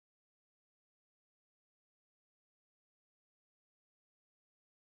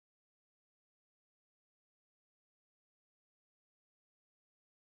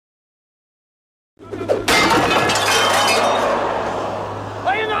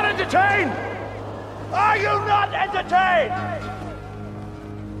entertained? Are you not entertained?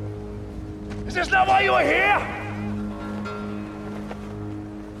 Is this not why you are here?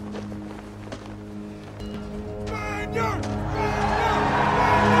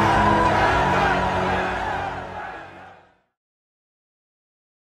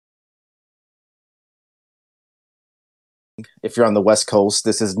 If you're on the West Coast,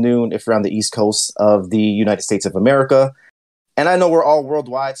 this is noon. If you're on the East Coast of the United States of America. And I know we're all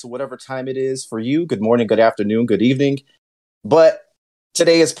worldwide, so whatever time it is for you, good morning, good afternoon, good evening. But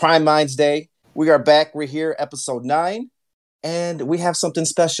today is Prime Minds Day. We are back. We're here, episode 9. And we have something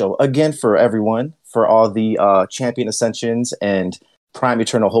special, again, for everyone, for all the Champion Ascensions and Prime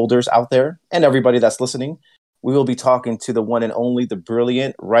Eternal holders out there, and everybody that's listening. We will be talking to the one and only, the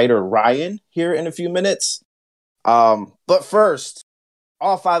brilliant writer Ryan here in a few minutes. But first,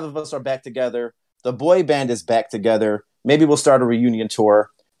 all 5 of us are back together. The boy band is back together. Maybe we'll start a reunion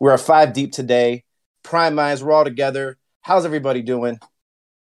tour. We're 5 deep today. Prime Minds, we're all together. How's everybody doing?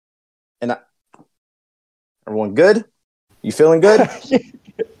 And everyone good? You feeling good?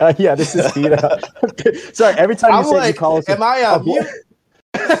 Yeah, this is Vita. Sorry, every time you call us. Am I on mute?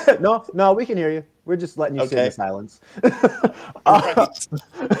 No, we can hear you. We're just letting you sit in silence.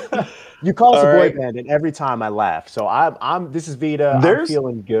 You call us a boy band, and every time I laugh. So I'm. This is Vita. I'm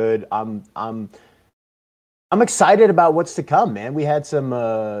feeling good. I'm excited about what's to come, man. We had some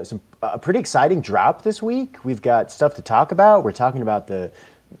pretty exciting drop this week. We've got stuff to talk about. We're talking about the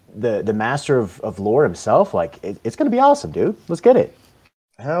master of lore himself. Like it's gonna be awesome, dude. Let's get it.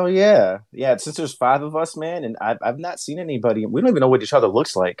 Hell yeah. Yeah, since there's 5 of us, man, and I've not seen anybody. We don't even know what each other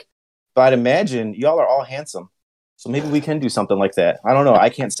looks like. But I'd imagine y'all are all handsome. So maybe we can do something like that. I don't know. I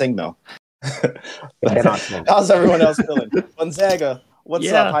can't sing, though. How's everyone else feeling? Gonzaga,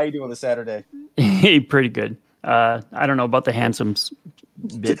 what's up? How you doing this Saturday? Hey, pretty good. I don't know about the handsome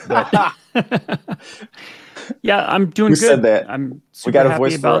bit, but yeah, I'm doing good. Who said that? I'm super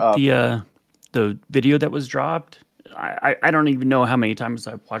happy about the video that was dropped. I don't even know how many times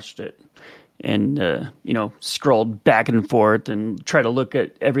I've watched it and, scrolled back and forth and try to look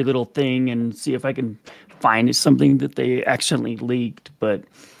at every little thing and see if I can find something that they accidentally leaked. But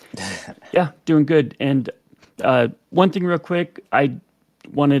yeah, doing good. And one thing real quick, I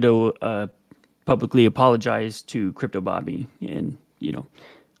wanted to publicly apologize to Crypto Bobby and,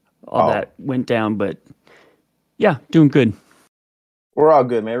 all that went down. But yeah, doing good. We're all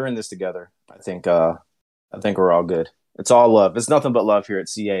good, man. We're in this together. I think we're all good. It's all love. It's nothing but love here at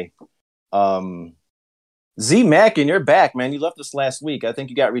CA. Z Mackin, you're back, man. You left us last week. I think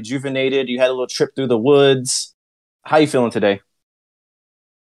you got rejuvenated. You had a little trip through the woods. How you feeling today?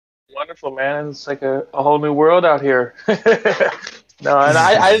 Wonderful, man. It's like a whole new world out here. No, and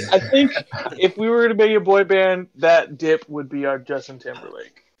I think if we were to be a boy band, that Dip would be our Justin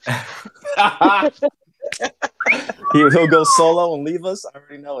Timberlake. He'll go solo and leave us. I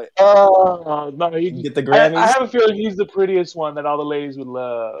already know it. No, he get the Grammys. I have a feeling he's the prettiest one that all the ladies would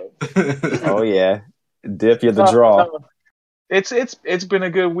love. Oh yeah, Dip, you're the draw. It's been a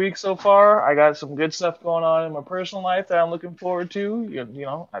good week so far. I got some good stuff going on in my personal life that I'm looking forward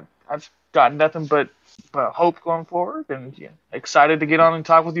to. I've got nothing but hope going forward, and excited to get on and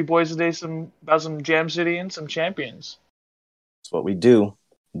talk with you boys today about some Jam City and some champions. That's what we do.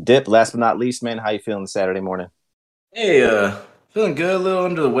 Dip, last but not least, man, how you feeling this Saturday morning? Hey, feeling good, a little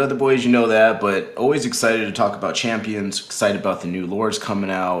under the weather, boys, you know that, but always excited to talk about champions, excited about the new lores coming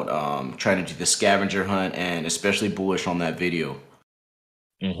out, trying to do the scavenger hunt, and especially bullish on that video.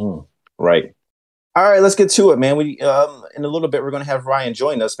 Mm-hmm. Right. All right, let's get to it, man. We in a little bit, we're going to have Ryan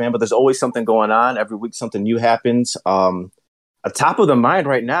join us, man, but there's always something going on. Every week, something new happens. Top of the mind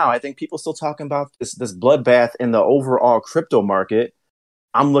right now, I think people still talking about this bloodbath in the overall crypto market.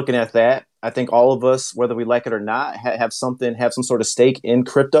 I'm looking at that. I think all of us, whether we like it or not, have some sort of stake in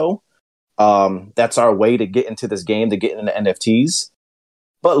crypto. That's our way to get into this game, to get into NFTs.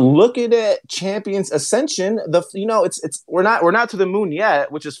 But looking at Champions Ascension, we're not to the moon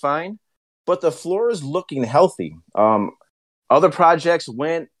yet, which is fine. But the floor is looking healthy. Other projects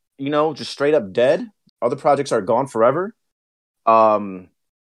went, just straight up dead. Other projects are gone forever.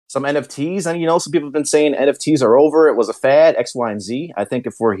 Some NFTs, and some people have been saying NFTs are over. It was a fad, X, Y, and Z. I think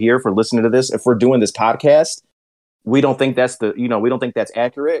if we're listening to this, if we're doing this podcast, we don't think that's we don't think that's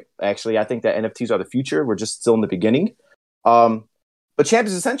accurate. Actually, I think that NFTs are the future. We're just still in the beginning. But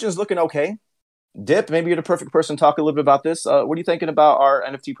Champions Ascension is looking okay. Dip, maybe you're the perfect person to talk a little bit about this. What are you thinking about our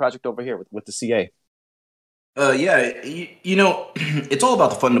NFT project over here with the CA? It's all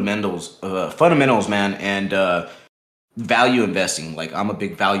about the fundamentals, man, and value investing. Like, I'm a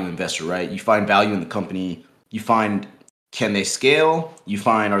big value investor, right? You find value in the company, you find can they scale? You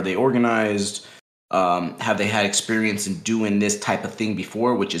find, are they organized? Have they had experience in doing this type of thing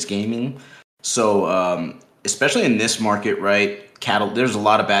before, which is gaming? So especially in this market, right? There's a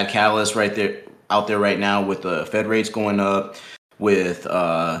lot of bad catalysts out there right now with the Fed rates going up, with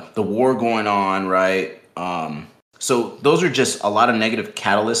the war going on, right? So those are just a lot of negative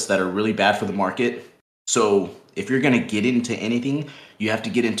catalysts that are really bad for the market. So if you're going to get into anything, you have to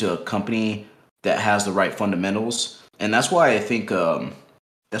get into a company that has the right fundamentals, and that's why I think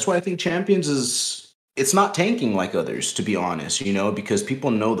Champions it's not tanking like others, to be honest, because people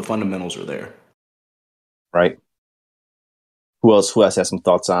know the fundamentals are there. Right. Who else has some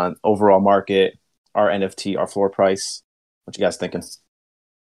thoughts on overall market, our NFT, our floor price? What you guys thinking?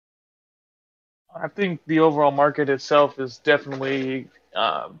 I think the overall market itself is definitely,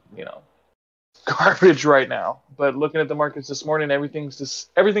 garbage right now. But looking at the markets this morning, everything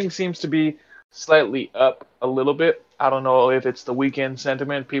seems to be slightly up a little bit. I don't know if it's the weekend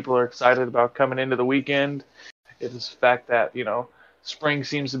sentiment. People are excited about coming into the weekend. It's the fact that, spring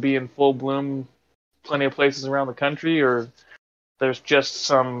seems to be in full bloom plenty of places around the country, or there's just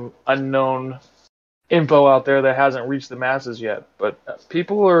some unknown info out there that hasn't reached the masses yet. But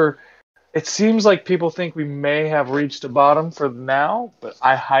it seems like people think we may have reached a bottom for now, but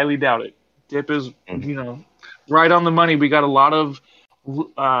I highly doubt it. Dip is, right on the money. We got a lot of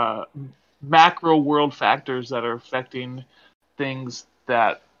macro world factors that are affecting things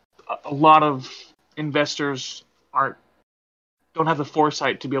that a lot of investors don't have the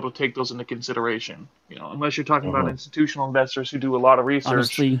foresight to be able to take those into consideration. Unless you're talking about institutional investors who do a lot of research.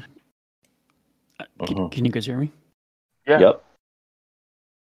 Honestly, can you guys hear me? Yeah. Yep.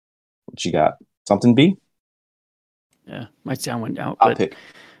 What you got? Something, B? Yeah, my sound went out. I'll pick.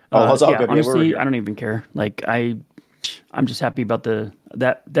 It's all good. Honestly, I don't even care. Like I'm just happy about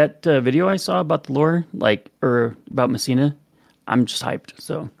that video I saw about the lore, or about Messina. I'm just hyped.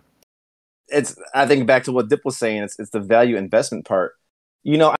 So I think back to what Dip was saying. It's the value investment part.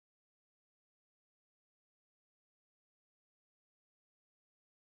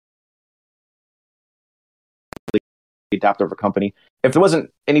 Adapter of a company. If there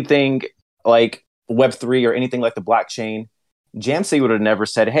wasn't anything like Web3 or anything like the blockchain, Jam City would have never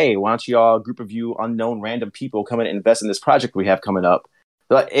said, "Hey, why don't you all, a group of you unknown random people, come in and invest in this project we have coming up?"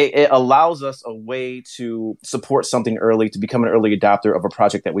 It allows us a way to support something early, to become an early adopter of a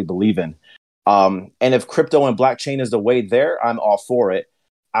project that we believe in. And if crypto and blockchain is the way there, I'm all for it.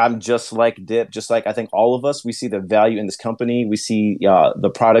 I'm just like Dip, just like I think all of us, we see the value in this company. We see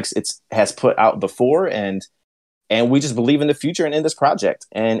the products it has put out before, and we just believe in the future and in this project,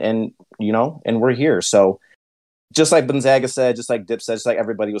 and we're here. So just like Gonzaga said, just like Dip said, just like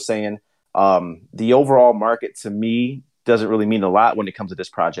everybody was saying, the overall market to me doesn't really mean a lot when it comes to this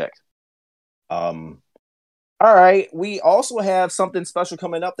project. All right, we also have something special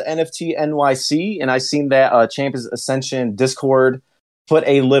coming up, the NFT NYC, and I seen that Champions Ascension Discord put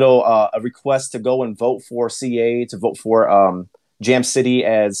a little a request to go and vote for CA, to vote for Jam City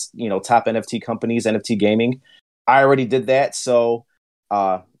as top NFT companies, NFT gaming. I already did that, so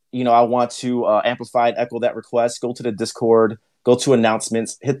I want to amplify and echo that request. Go to the Discord, go to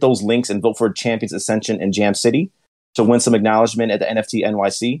announcements, hit those links, and vote for Champions Ascension and Jam City to win some acknowledgement at the NFT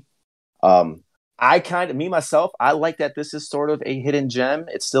NYC. I like that this is sort of a hidden gem.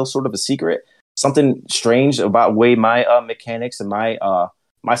 It's still sort of a secret. Something strange about the way my mechanics and my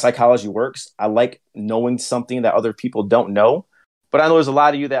psychology works. I like knowing something that other people don't know. But I know there's a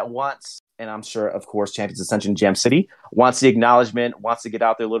lot of you that wants, and I'm sure, of course, Champions Ascension Jam City wants the acknowledgement, wants to get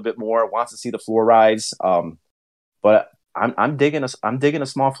out there a little bit more, wants to see the floor rise. But I'm digging a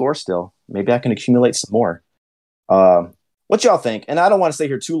small floor still. Maybe I can accumulate some more. What y'all think? And I don't want to stay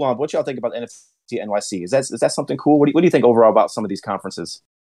here too long, but what y'all think about NFT NYC? Is that something cool? What do you think overall about some of these conferences?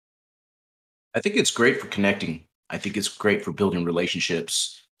 I think it's great for connecting. I think it's great for building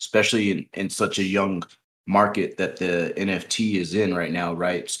relationships, especially in such a young market that the NFT is in right now,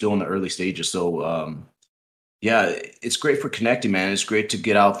 right? Still in the early stages. So, yeah, it's great for connecting, man. It's great to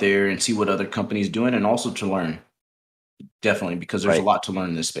get out there and see what other companies doing, and also to learn. Definitely, because there's a lot to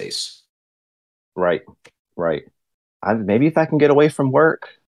learn in this space. Right. Maybe if I can get away from work,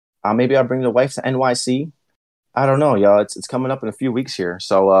 maybe I'll bring the wife to NYC. I don't know, y'all. It's coming up in a few weeks here,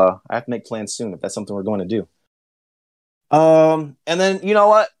 so I have to make plans soon if that's something we're going to do. And then, you know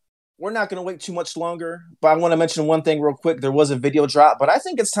what? We're not going to wait too much longer, but I want to mention one thing real quick. There was a video drop, but I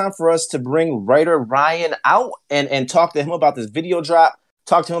think it's time for us to bring writer Ryan out and talk to him about this video drop,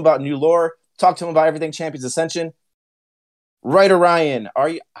 talk to him about new lore, talk to him about everything Champions Ascension. Writer Ryan,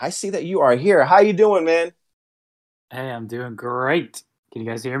 I see that you are here. How you doing, man? Hey, I'm doing great. Can you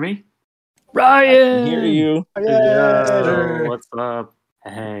guys hear me? Ryan, I hear you. Yo, what's up?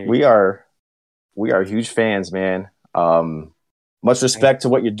 Hey, we are huge fans, man. Much respect to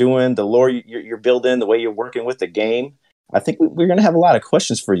what you're doing, the lore you're building, the way you're working with the game. I think we're gonna have a lot of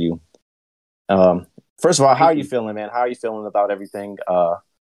questions for you. First of all, how are you feeling, man? How are you feeling about everything?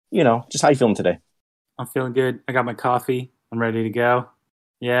 Just how you feeling today? I'm feeling good. I got my coffee. I'm ready to go.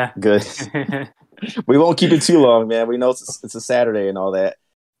 Yeah. Good. We won't keep it too long, man. We know it's a Saturday and all that.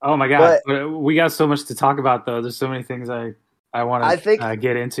 Oh my God. But we got so much to talk about though. There's so many things I want to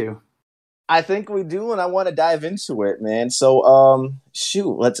get into. I think we do, and I want to dive into it, man. So,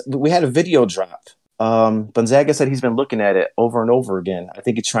 we had a video drop. Gonzaga said he's been looking at it over and over again. I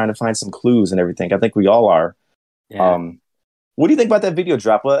think he's trying to find some clues and everything. I think we all are. Yeah. What do you think about that video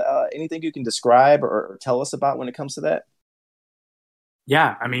drop? Anything you can describe or tell us about when it comes to that?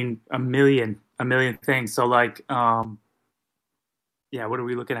 Yeah, I mean, a million things. So, like, what are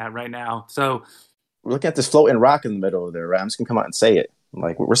we looking at right now? So, we're looking at this floating rock in the middle of there, right? I'm just gonna come out and say it.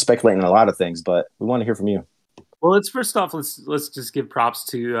 Like, we're speculating on a lot of things, but we want to hear from you. Well, first off, let's just give props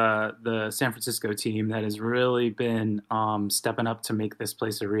to the San Francisco team that has really been stepping up to make this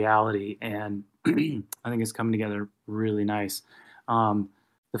place a reality, and I think it's coming together really nice.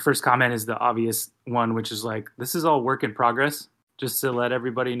 The first comment is the obvious one, which is like, this is all work in progress. Just to let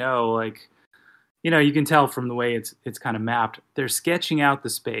everybody know, like, you can tell from the way it's kind of mapped. They're sketching out the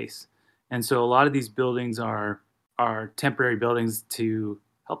space, and so a lot of these buildings are temporary buildings to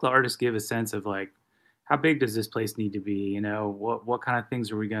help the artist give a sense of like, how big does this place need to be? What kind of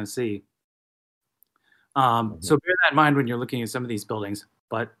things are we going to see? So bear that in mind when you're looking at some of these buildings.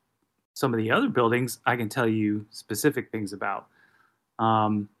 But some of the other buildings, I can tell you specific things about. But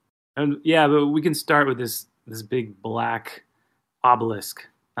we can start with this big black obelisk.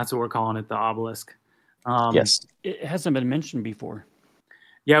 That's what we're calling it, the obelisk. Yes. It hasn't been mentioned before.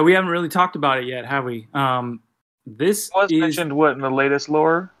 Yeah, we haven't really talked about it yet, have we? This was mentioned in the latest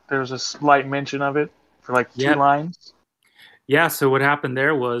lore? There was a slight mention of it for like 2 lines. Yeah, so what happened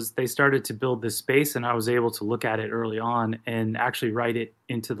there was they started to build this space, and I was able to look at it early on and actually write it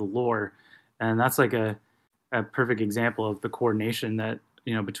into the lore. And that's like a perfect example of the coordination that,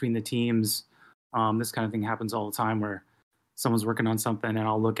 between the teams. This kind of thing happens all the time where someone's working on something and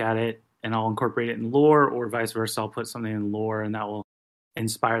I'll look at it and I'll incorporate it in lore, or vice versa. I'll put something in lore and that will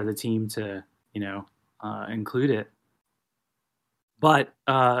inspire the team to, include it. But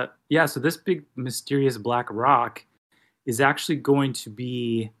so this big mysterious black rock is actually going to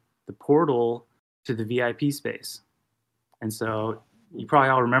be the portal to the VIP space. And so you probably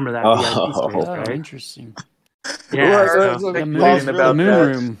all remember that VIP space, right? Interesting. Yeah, the moon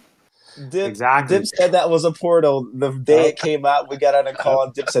room. Exactly. Dip said that was a portal. The day it came out, we got on a call,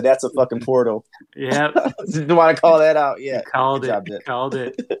 and Dip said that's a fucking portal. Yeah. You want to call that out? Yeah. Called it.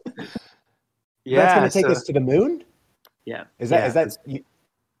 Yeah. That's going to take us to the moon? Yeah. Is that this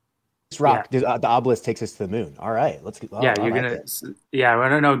rock, the obelisk takes us to the moon. All right. Let's get I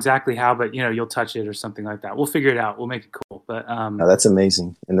don't know exactly how, but you'll touch it or something like that. We'll figure it out. We'll make it cool. But that's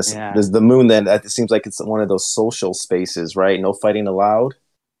amazing. And there's the moon then, it seems like it's one of those social spaces, right? No fighting allowed.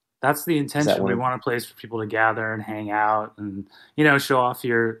 That's the intention. We want a place for people to gather and hang out and, show off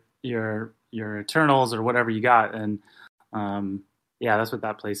your Eternals or whatever you got. And that's what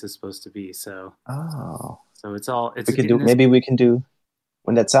that place is supposed to be. So maybe we can do,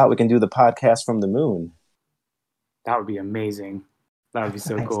 when that's out, we can do the podcast from the moon. That would be amazing. That would be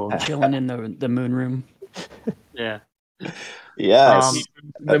so cool. Chilling in the moon room. Yeah. Yes.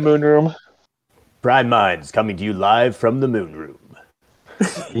 The moon room. Prime Minds coming to you live from the moon room.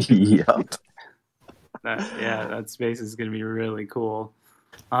 Yep. That space is going to be really cool.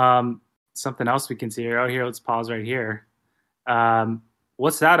 Something else we can see here. Oh, here, let's pause right here.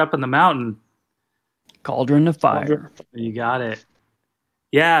 What's that up in the mountain? Cauldron of Fire. You got it.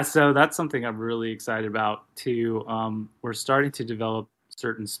 Yeah, so that's something I'm really excited about too. We're starting to develop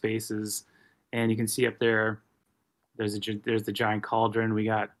certain spaces, and you can see up there, there's the giant cauldron. We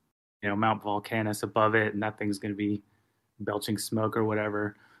got, Mount Volcanus above it, and that thing's going to be belching smoke or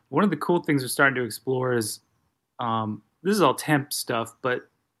whatever. One of the cool things we're starting to explore is, this is all temp stuff, but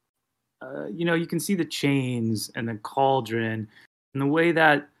you can see the chains and the cauldron and the way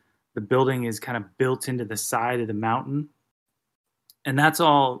that the building is kind of built into the side of the mountain. And that's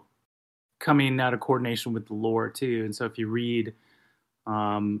all coming out of coordination with the lore too. And so if you read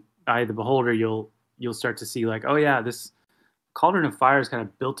Eye of the Beholder, you'll start to see like, oh yeah, this Cauldron of Fire is kind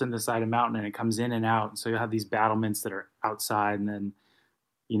of built in the side of the mountain and it comes in and out. And so you'll have these battlements that are outside and then,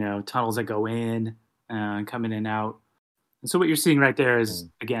 tunnels that go in and come in and out. And so what you're seeing right there is,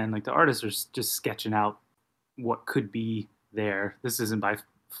 again, like the artists are just sketching out what could be there. This isn't by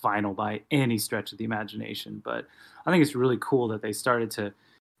final by any stretch of the imagination. But I think it's really cool that they started to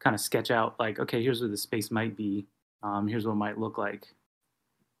kind of sketch out like, okay, here's where the space might be. Here's what it might look like.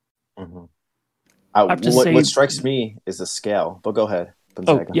 Mm-hmm. What strikes me is the scale, but go ahead.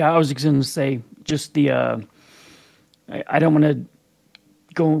 Gonzaga. Oh, yeah, I was going to say just the, I don't want to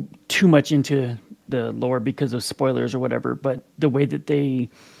go too much into the lore because of spoilers or whatever, but the way that they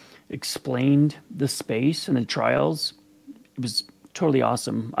explained the space and the trials, it was totally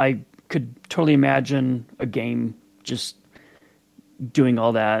awesome. I could totally imagine a game just doing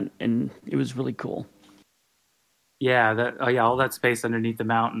all that, and it was really cool. Yeah, all that space underneath the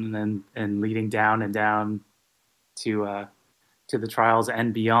mountain and leading down and down to the trials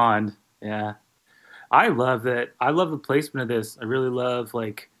and beyond. Yeah, I love that. I love the placement of this. I really love,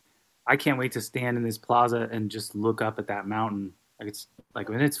 like, I can't wait to stand in this plaza and just look up at that mountain. Like, it's like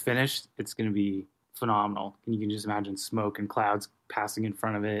when it's finished, it's going to be phenomenal. And you can just imagine smoke and clouds passing in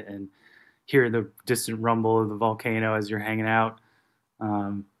front of it and hear the distant rumble of the volcano as you're hanging out.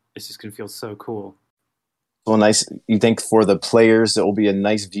 It's just going to feel so cool. Well, nice. You think for the players, it will be a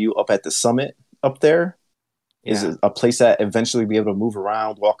nice view up at the summit up there? Yeah. Is it a place that eventually be able to move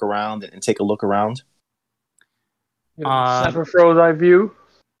around, walk around, and take a look around? Sniper froze eye view.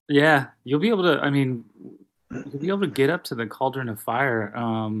 Yeah, you'll be able to. I mean, you'll be able to get up to the Cauldron of Fire.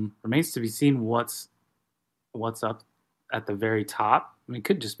 Remains to be seen what's up at the very top. I mean, it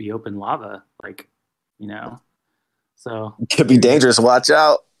could just be open lava, like, you know. So it could be dangerous. Watch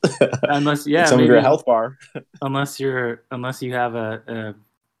out. Unless, some of your health bar. unless you have a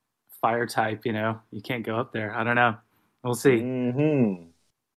fire type, you know, you can't go up there. I don't know. We'll see. Mm-hmm.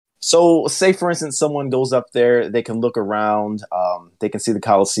 So, say for instance, someone goes up there, they can look around, they can see the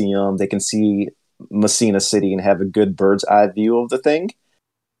Colosseum, they can see Messina City, and have a good bird's eye view of the thing.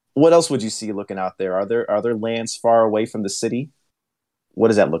 What else would you see looking out there? Are there lands far away from the city? What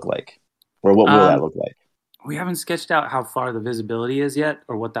does that look like, or what will that look like? We haven't sketched out how far the visibility is yet,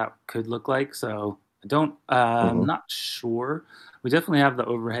 or what that could look like. So I'm not sure. We definitely have the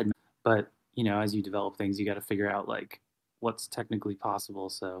overhead, but you know, as you develop things, you got to figure out like what's technically possible.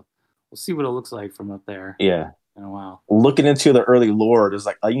 So we'll see what it looks like from up there. Yeah. In a while. Looking into the early lore, there's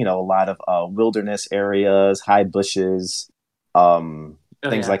like a lot of wilderness areas, high bushes,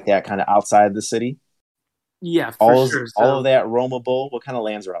 things like that, kind of outside the city. Yeah, for sure. All of that roamable. What kind of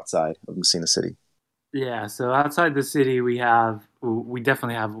lands are outside of Messina City? Yeah, so outside the city, we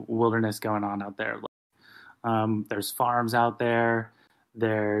definitely have wilderness going on out there. There's farms out there.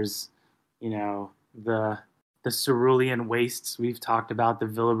 There's, you know, the Cerulean wastes we've talked about, the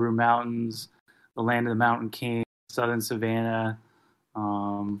Villabru Mountains, the Land of the Mountain King, Southern Savannah,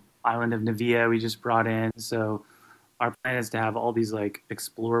 Island of Navia we just brought in. So our plan is to have all these like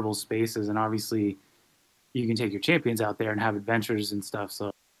explorable spaces, and obviously you can take your champions out there and have adventures and stuff.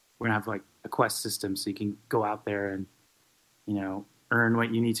 So we're gonna have like a quest system, so you can go out there and, you know, earn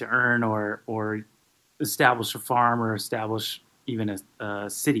what you need to earn, or establish a farm, or establish even a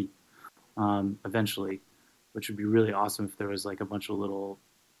city eventually, which would be really awesome if there was like a bunch of little,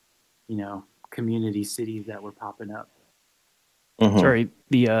 you know, community cities that were popping up. Mm-hmm. Sorry,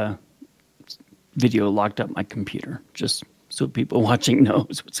 the video locked up my computer, just so people watching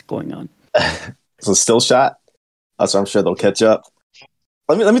knows what's going on. It's a still shot, so I'm sure they'll catch up.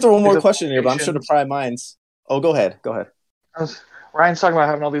 Let me throw one more question in here, but I'm sure the pry minds. Oh, go ahead. Ryan's talking about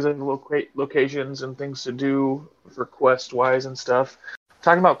having all these locations and things to do for quest-wise and stuff.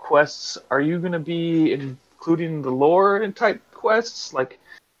 Talking about quests, are you going to be including the lore in type quests? Like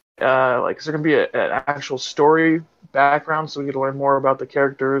is there going to be an actual story background so we get to learn more about the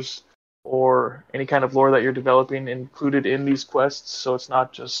characters, or any kind of lore that you're developing included in these quests, so it's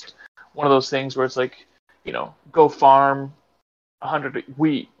not just one of those things where it's like, you know, go farm 100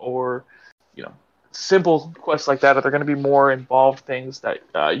 wheat, or, you know, simple quests like that? Are there going to be more involved things that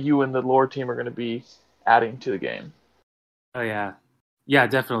you and the lore team are going to be adding to the game? Oh yeah,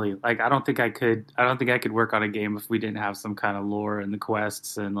 definitely. Like, I don't think I could work on a game if we didn't have some kind of lore in the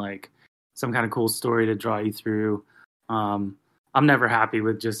quests and like some kind of cool story to draw you through. I'm never happy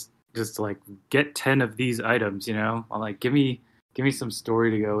with just like get 10 of these items, you know. I'm like, give me some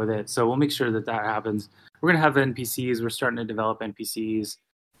story to go with it. So we'll make sure that happens. We're gonna have NPCs. We're starting to develop NPCs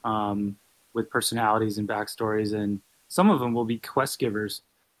with personalities and backstories, and some of them will be quest givers,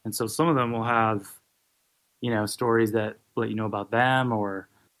 and so some of them will have, you know, stories that let you know about them, or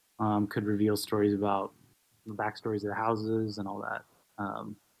could reveal stories about the backstories of the houses and all that.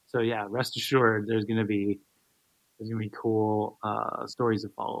 So yeah, rest assured, there's gonna be cool stories to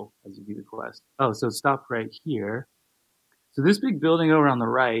follow as you do the quest. Oh, so stop right here. So this big building over on the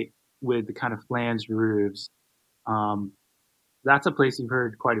right with the kind of flanged roofs, that's a place you've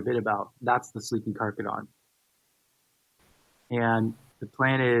heard quite a bit about. That's the Sleeping Carcadon. And the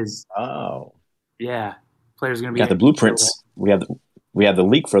plan is, yeah, players are going to be got the blueprints. We have the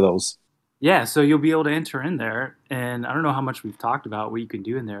leak for those. Yeah, so you'll be able to enter in there, and I don't know how much we've talked about what you can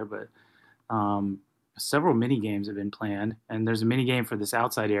do in there, but several mini games have been planned, and there's a mini game for this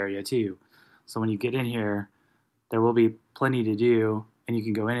outside area too. So when you get in here, there will be plenty to do, and you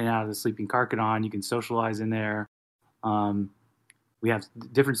can go in and out of the Sleeping Carcadon. You can socialize in there. We have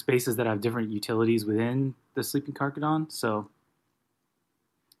different spaces that have different utilities within the Sleeping Carcadon, so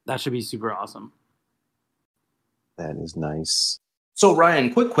that should be super awesome. That is nice. So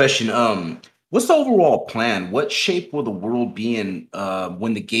Ryan, quick question. What's the overall plan? What shape will the world be in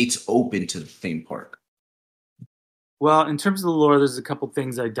when the gates open to the theme park? Well, in terms of the lore, there's a couple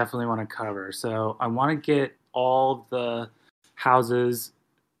things I definitely want to cover. So I want to get all the houses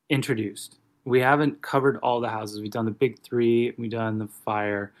introduced. We haven't covered all the houses. We've done the big three, we've done the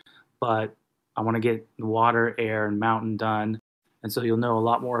fire, but I want to get the water, air, and mountain done. And so you'll know a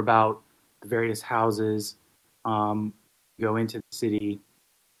lot more about the various houses. Go into the city,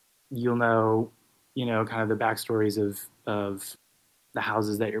 you'll know, kind of the backstories of the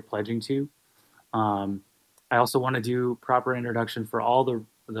houses that you're pledging to. I also want to do proper introduction for all the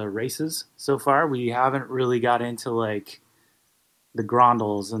races so far. We haven't really got into like the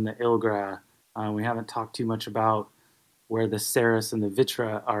Grondels and the Ilgra. We haven't talked too much about where the Cerus and the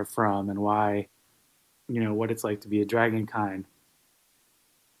Vitra are from and why, what it's like to be a dragonkind.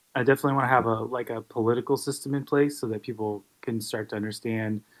 I definitely want to have a political system in place so that people can start to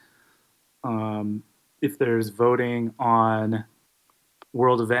understand if there's voting on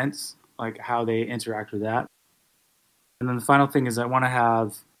world events, like how they interact with that. And then the final thing is I want to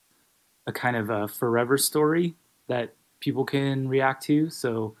have a kind of a forever story that people can react to.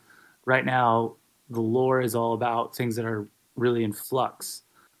 So right now, the lore is all about things that are really in flux.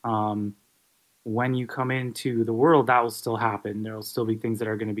 When you come into the world, that will still happen. There will still be things that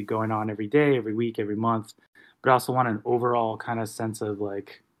are going to be going on every day, every week, every month. But I also want an overall kind of sense of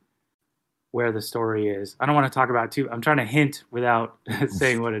like where the story is. I don't want to talk about I'm trying to hint without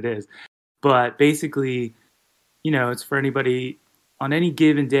saying what it is. But basically, it's for anybody on any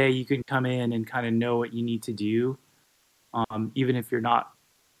given day. You can come in and kind of know what you need to do, even if you're not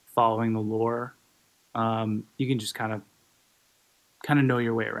following the lore. You can just kind of know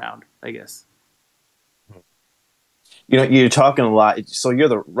your way around, I guess. You're talking a lot. So you're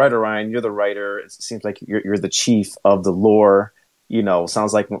the writer, Ryan. You're the writer. It seems like you're the chief of the lore.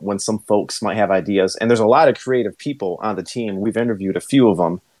 Sounds like when some folks might have ideas, and there's a lot of creative people on the team. We've interviewed a few of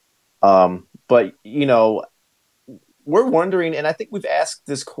them, but we're wondering, and I think we've asked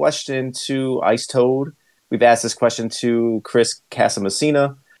this question to Ice Toad. We've asked this question to Chris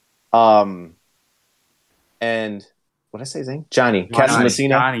Casamasina, and what did I say his name? Johnny Casamasina.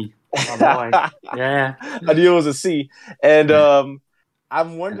 Johnny. Oh boy. Yeah. I knew it was a C. And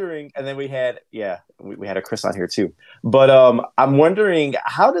I'm wondering, and then we had a Chris on here too. But I'm wondering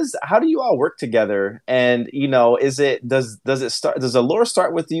how do you all work together? And does the lore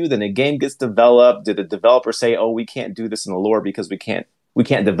start with you, then the game gets developed? Did the developer say, "Oh, we can't do this in the lore because we can't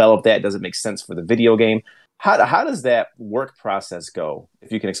develop that, it doesn't make sense for the video game"? How does that work process go?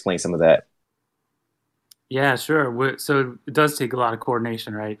 If you can explain some of that. Yeah, sure. So it does take a lot of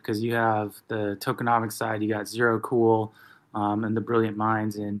coordination, right? Because you have the tokenomics side, you got Zero Cool and the Brilliant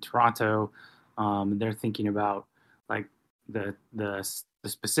Minds in Toronto. They're thinking about like the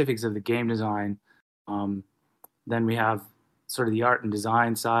specifics of the game design. Then we have sort of the art and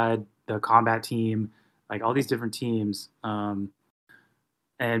design side, the combat team, like all these different teams. And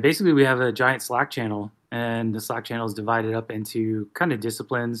basically we have a giant Slack channel, and the Slack channel is divided up into kind of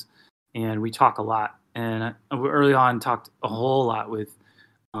disciplines, and we talk a lot. And early on talked a whole lot with,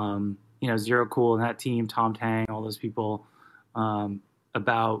 Zero Cool and that team, Tom Tang, all those people,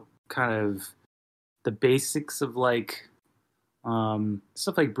 about kind of the basics of like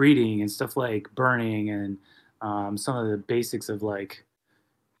stuff like breeding and stuff like burning and some of the basics of like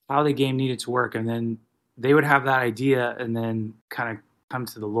how the game needed to work. And then they would have that idea and then kind of come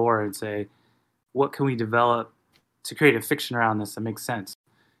to the lore and say, what can we develop to create a fiction around this that makes sense?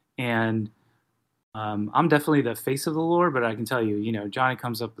 And I'm definitely the face of the lore, but I can tell you, Johnny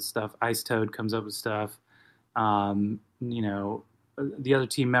comes up with stuff. Ice Toad comes up with stuff. The other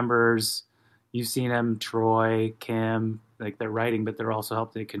team members, you've seen them, Troy, Kim, like they're writing, but they're also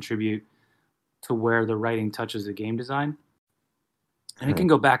helping to contribute to where the writing touches the game design. And it can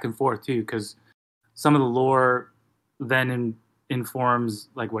go back and forth too, because some of the lore then informs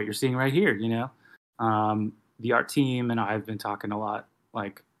like what you're seeing right here, the art team and I have been talking a lot,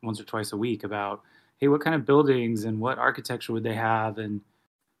 like once or twice a week about, hey, what kind of buildings and what architecture would they have? And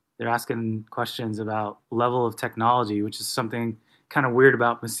they're asking questions about level of technology, which is something kind of weird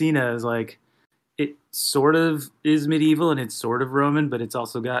about Messina. Is like it sort of is medieval and it's sort of Roman, but it's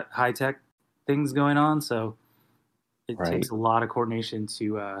also got high tech things going on. So it takes a lot of coordination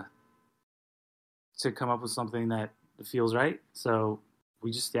to come up with something that feels right. So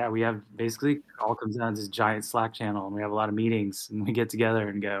we have basically it all comes down to this giant Slack channel, and we have a lot of meetings, and we get together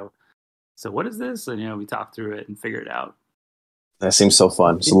and go, so what is this? And we talk through it and figure it out. That seems so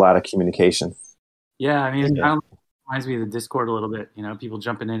fun. It's a lot of communication. Yeah, I mean, it kind of reminds me of the Discord a little bit. People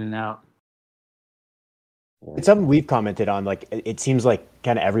jumping in and out. It's something we've commented on. Like, it seems like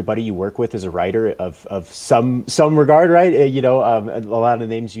kind of everybody you work with is a writer of some regard, right? A lot of the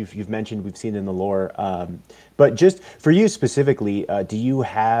names you've mentioned we've seen in the lore. But just for you specifically, do you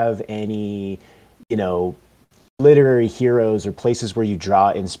have any, literary heroes or places where you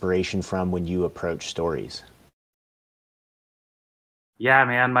draw inspiration from when you approach stories? Yeah,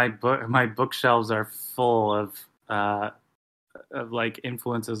 man, my bookshelves are full of like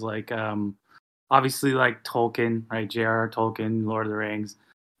influences, like obviously like Tolkien, right? J.R.R. Tolkien, Lord of the Rings,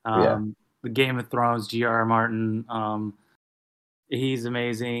 the Game of Thrones, G.R.R. Martin. He's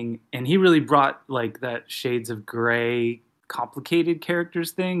amazing, and he really brought like that shades of gray, complicated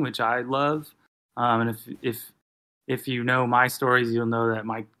characters thing, which I love. And if you know my stories, you'll know that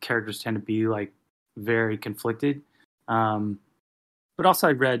my characters tend to be like very conflicted. But also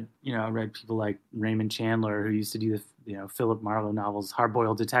I read people like Raymond Chandler, who used to do the Philip Marlowe novels,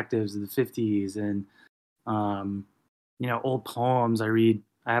 Hard-Boiled Detectives of the 50s, and old poems I read.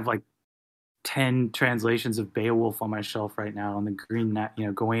 I have like 10 translations of Beowulf on my shelf right now, on the Green Knight,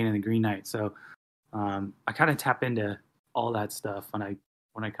 Gawain and the Green Knight. So I kind of tap into all that stuff when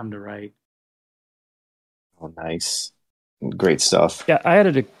I come to write. Oh, nice. Great stuff. Yeah, I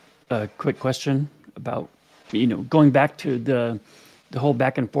added a quick question about, going back to the whole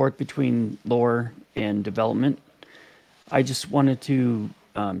back and forth between lore and development. I just wanted to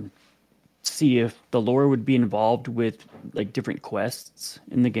see if the lore would be involved with like different quests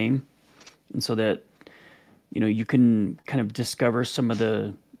in the game, and so that you can kind of discover some of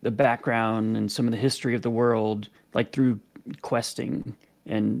the background and some of the history of the world, like through questing,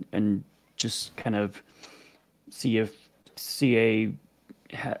 and just kind of see if CA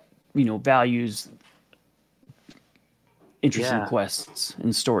values interesting quests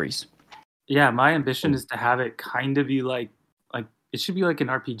and stories. Yeah, my ambition is to have it kind of be like it should be like an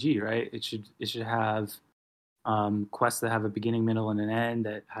RPG, right? It should have quests that have a beginning, middle, and an end,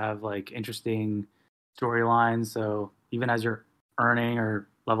 that have like interesting storylines. So even as you're earning or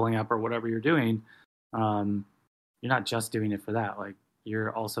leveling up or whatever you're doing, you're not just doing it for that. Like,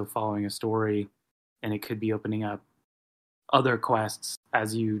 you're also following a story, and it could be opening up other quests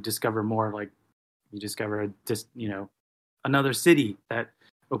as you discover more. Like, you discover another city that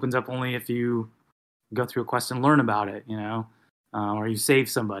opens up only if you go through a quest and learn about it, or you save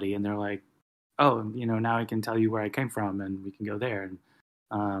somebody and they're like, oh, now I can tell you where I came from and we can go there.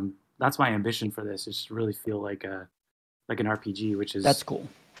 And that's my ambition for this, is to really feel like an RPG, which is, that's cool.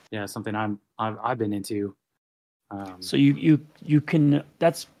 Yeah, something I've been into. So you can,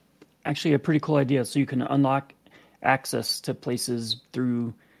 that's actually a pretty cool idea. So you can unlock access to places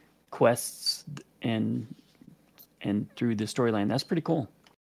through quests and through the storyline. That's pretty cool.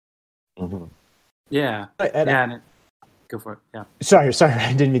 Mm-hmm. Yeah. Go for it. Yeah. Sorry,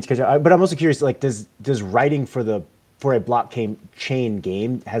 I didn't mean to cut you off. But I'm also curious, like, does writing for a blockchain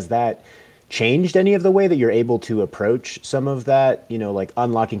game, has that changed any of the way that you're able to approach some of that, like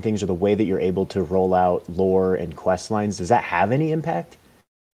unlocking things, or the way that you're able to roll out lore and quest lines? Does that have any impact?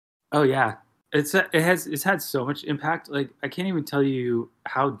 Oh yeah. It's had so much impact. Like, I can't even tell you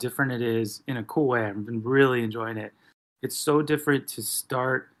how different it is in a cool way. I've been really enjoying it. It's so different to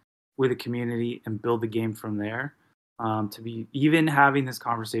start with a community and build the game from there. To be even having this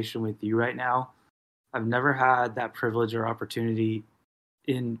conversation with you right now, I've never had that privilege or opportunity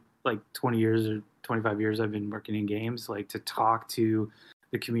in like 20 years or 25 years I've been working in games, like, to talk to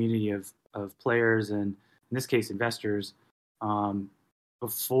the community of players, and in this case investors,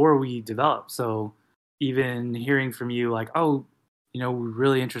 before we develop. So even hearing from you, like, oh, we're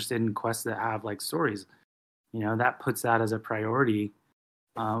really interested in quests that have like stories, that puts that as a priority.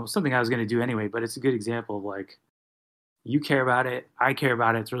 Something I was going to do anyway, but it's a good example of like, you care about it, I care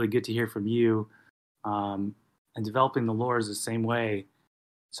about it. It's really good to hear from you. And developing the lore is the same way.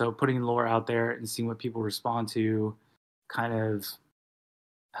 So putting lore out there and seeing what people respond to kind of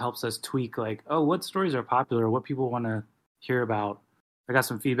helps us tweak, like, oh, what stories are popular? What people want to hear about? I got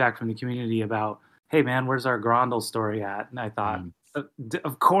some feedback from the community about, hey man, where's our Grendel story at? And I thought,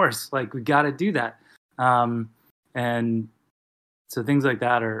 of course, like, we got to do that. And so things like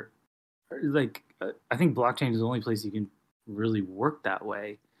that are like, I think blockchain is the only place you can really work that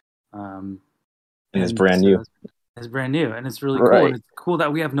way. And it's brand new. It's brand new, and it's really cool. And it's cool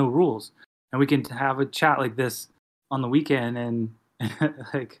that we have no rules, and we can have a chat like this on the weekend, and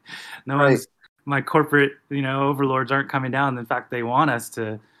like no one's, my corporate, overlords aren't coming down. In fact, they want us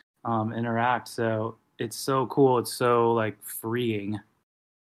to interact. So it's so cool. It's so like freeing.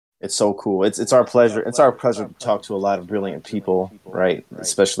 It's so cool. It's our pleasure. It's our pleasure to talk to a lot of brilliant people, right?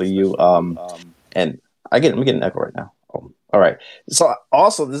 Especially you. And I'm getting an echo right now. All right. So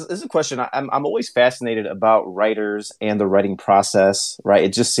also, this is a question. I'm always fascinated about writers and the writing process, right?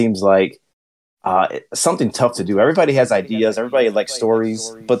 It just seems like something tough to do. Everybody has ideas. Everybody likes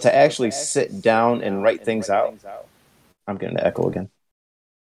stories, but to actually sit down and write things out. I'm getting an echo again.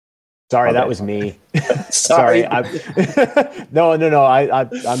 Sorry, that was me. Sorry. No.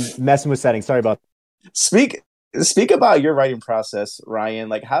 I'm messing with settings. Sorry about that. Speak about your writing process, Ryan.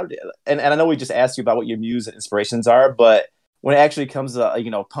 Like and I know we just asked you about what your muse and inspirations are, but when it actually comes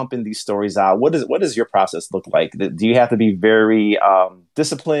to pumping these stories out, what does your process look like? Do you have to be very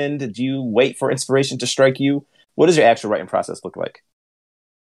disciplined? Do you wait for inspiration to strike you? What does your actual writing process look like?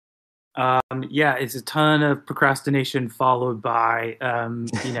 Yeah, it's a ton of procrastination followed by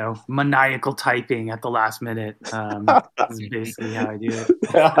maniacal typing at the last minute. Is basically how I do it.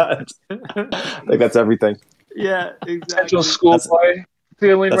 I think that's everything. Yeah, exactly. Potential schoolboy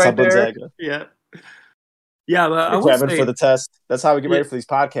feeling right there. Yeah. Yeah, but I was grabbing for the test. That's how we get ready for these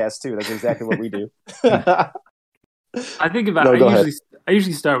podcasts too. That's exactly what we do. I think about. I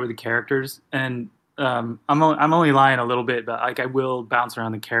usually start with the characters, and I'm only lying a little bit, but like I will bounce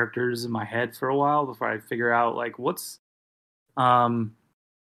around the characters in my head for a while before I figure out like what's the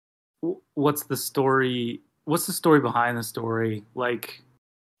story? What's the story behind the story? Like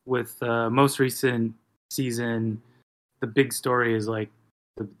with the most recent season, the big story is like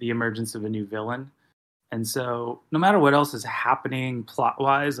the emergence of a new villain. And so no matter what else is happening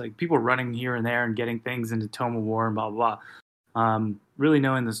plot-wise, like people running here and there and getting things into Tome of War and blah, blah, blah, really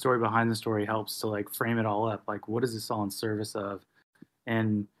knowing the story behind the story helps to like frame it all up. Like, what is this all in service of?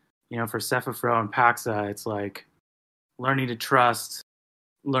 And, for Sephiroth and Paxa, it's like learning to trust,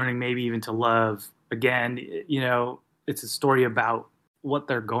 learning maybe even to love. Again, it's a story about what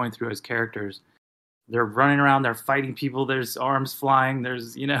they're going through as characters. They're running around, they're fighting people, there's arms flying,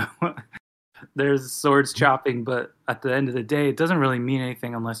 there's, there's swords chopping, but at the end of the day, it doesn't really mean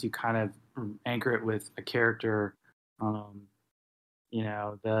anything unless you kind of anchor it with a character.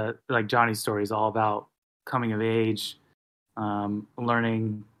 Like Johnny's story is all about coming of age,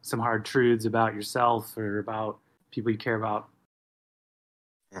 learning some hard truths about yourself or about people you care about.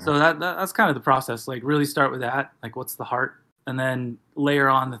 Mm-hmm. So that's kind of the process. Like really start with that, like what's the heart, and then layer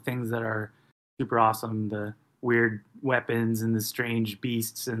on the things that are super awesome, the weird weapons and the strange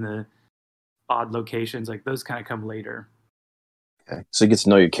beasts and the odd locations, like those kind of come later. Okay, so you get to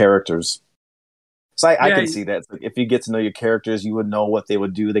know your characters. So I can see that. If you get to know your characters, you would know what they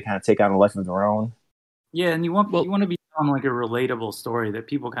would do. They kind of take on a life of their own. Yeah, and you want to be on like a relatable story that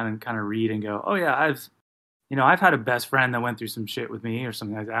people kind of read and go, oh yeah, I've had a best friend that went through some shit with me or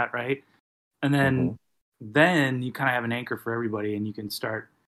something like that, right? And then you kind of have an anchor for everybody, and you can start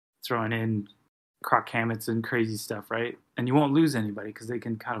throwing in Croc Hammets and crazy stuff, right? And you won't lose anybody because they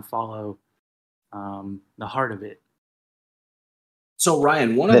can kind of follow the heart of it. So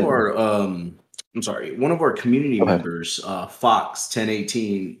Ryan, one of our community members, Fox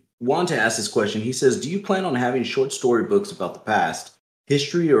 1018, wanted to ask this question. He says, do you plan on having short story books about the past,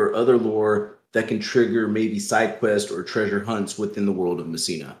 history, or other lore that can trigger maybe side quests or treasure hunts within the world of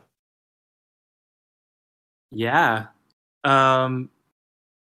Messina? Yeah. Like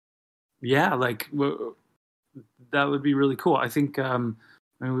that would be really cool. I think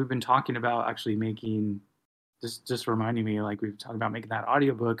we've been talking about actually making, just reminding me, like we've talked about making that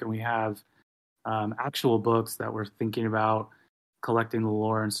audiobook, and we have actual books that we're thinking about collecting the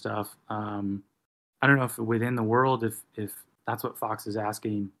lore and stuff. I don't know if within the world, if that's what Fox is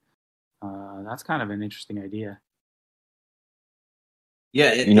asking, that's kind of an interesting idea.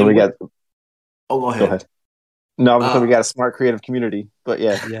 Yeah. We got... Oh, go ahead. No, we got a smart creative community, but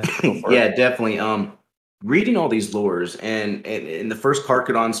yeah. Yeah, definitely. Reading all these lores and in the first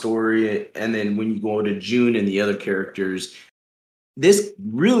Karkadon story, and then when you go to June and the other characters, this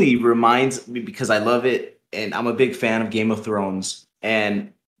really reminds me, because I love it, and I'm a big fan of Game of Thrones,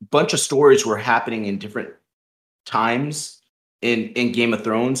 and a bunch of stories were happening in different times in Game of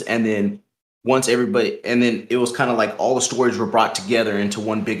Thrones, and then it was kind of like all the stories were brought together into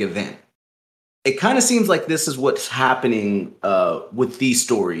one big event. It kind of seems like this is what's happening with these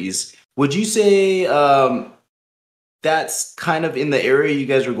stories. Would you say that's kind of in the area you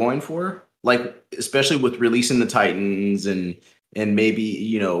guys are going for? Like, especially with releasing the Titans and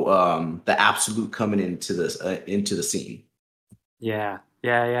maybe, the Absolute coming into the scene. Yeah.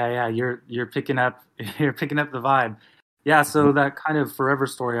 You're picking up the vibe. Yeah. So that kind of forever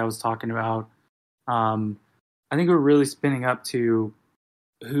story I was talking about, I think we're really spinning up to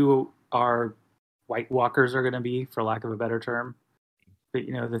who our White Walkers are going to be, for lack of a better term. But,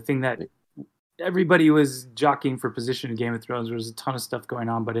 the thing that everybody was jockeying for position in Game of Thrones, there was a ton of stuff going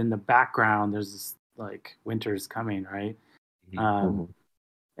on, but in the background, there's this, like, winter's coming, right?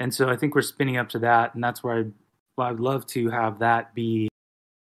 And so I think we're spinning up to that, and that's where I'd love to have that be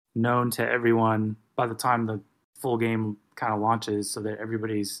known to everyone by the time the full game kind of launches, so that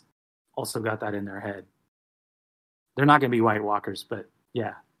everybody's also got that in their head. They're not going to be White Walkers, but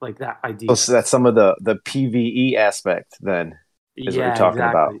yeah, like that idea. So that's some of the PvE aspect then, is what you're talking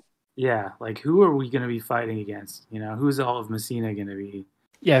about. Yeah, like who are we going to be fighting against? Who's all of Messina going to be?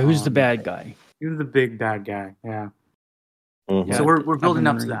 Yeah, who's the bad guy? Who's the big bad guy? Yeah. Mm-hmm. So we're building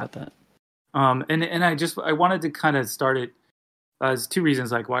up to that. And I wanted to kind of start it as two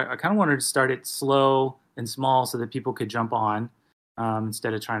reasons. Like, why I kind of wanted to start it slow and small so that people could jump on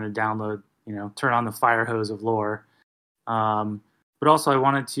instead of trying to download, turn on the fire hose of lore. But also I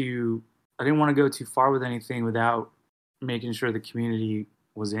didn't want to go too far with anything without making sure the community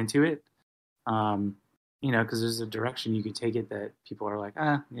was into it. Because there's a direction you could take it that people are like,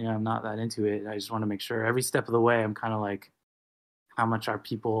 I'm not that into it. I just want to make sure every step of the way I'm kind of like, how much are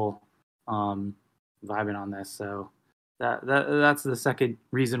people vibing on this? So that's the second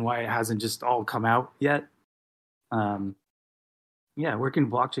reason why it hasn't just all come out yet. Working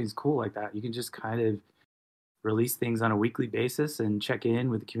blockchain is cool like that. You can just kind of release things on a weekly basis and check in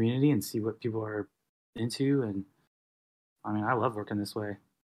with the community and see what people are into. And I love working this way.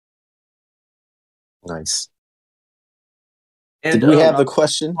 Nice. And did we have the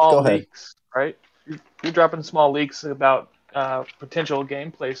question? Go ahead. Leaks, right? You're dropping small leaks about potential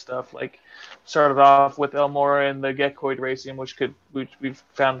gameplay stuff. Like, started off with Elmore and the Geckoid Racing, which we've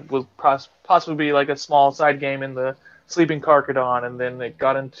found will possibly be like a small side game in the Sleeping Carcadon, and then it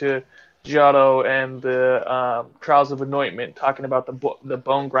got into Giotto and the Trials of Anointment, talking about the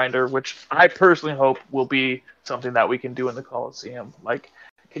Bone Grinder, which I personally hope will be something that we can do in the Coliseum. Like,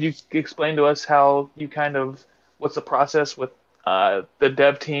 can you explain to us how you what's the process with the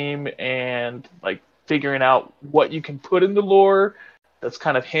dev team and like figuring out what you can put in the lore that's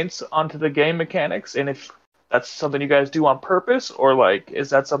kind of hints onto the game mechanics, and if that's something you guys do on purpose, or like is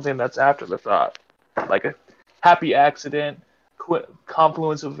that something that's after the thought, like a happy accident,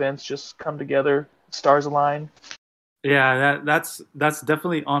 confluence of events just come together, stars align? Yeah, that's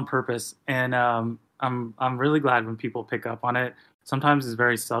definitely on purpose, and I'm really glad when people pick up on it. Sometimes it's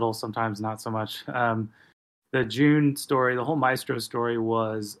very subtle, sometimes not so much. The June story, the whole Maestro story,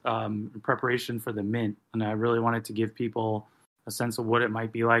 was in preparation for the Mint, and I really wanted to give people a sense of what it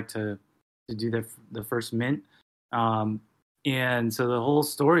might be like to do the first Mint. And so the whole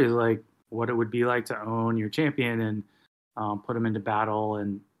story is like what it would be like to own your champion and put them into battle,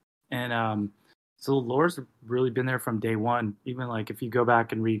 and so the lore's really been there from day one. Even like if you go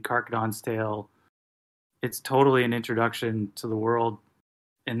back and read Carcadon's Tale, it's totally an introduction to the world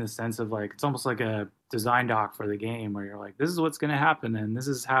in the sense of like it's almost like a design doc for the game, where you're like, this is what's going to happen, and this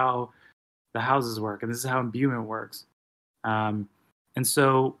is how the houses work, and this is how imbuement works. And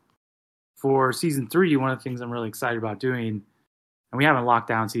so for season 3, one of the things I'm really excited about doing, and we haven't locked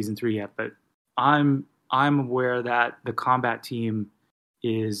down season 3 yet, but I'm aware that the combat team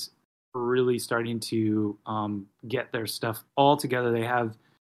is really starting to get their stuff all together. They have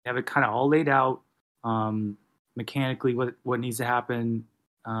it kind of all laid out mechanically, what needs to happen,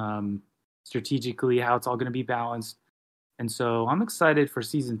 strategically, how it's all going to be balanced. And so I'm excited for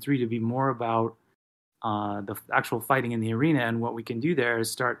season 3 to be more about the actual fighting in the arena, and what we can do there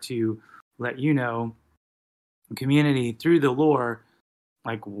is start to let the community through the lore,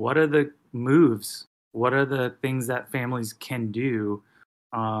 like what are the moves, what are the things that families can do,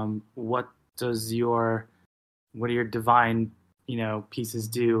 what do your divine pieces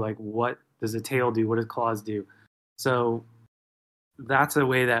do, like what does a tail do, what does claws do. So that's a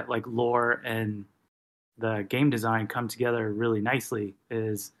way that like lore and the game design come together really nicely,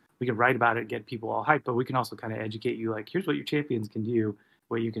 is we can write about it, get people all hyped, but we can also kind of educate you, like here's what your champions can do,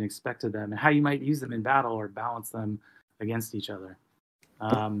 what you can expect of them, and how you might use them in battle or balance them against each other.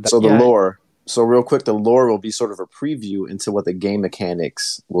 So real quick, the lore will be sort of a preview into what the game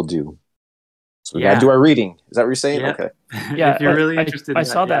mechanics will do. So we gotta do our reading. Is that what you're saying? Yeah. Okay. Yeah, if you're really interested. I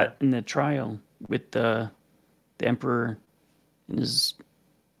saw that in the trial with the Emperor and his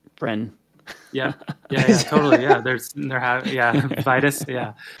friend. Yeah, totally. Yeah, they're having Vitus.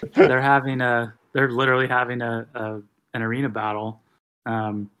 Yeah, they're literally having an arena battle,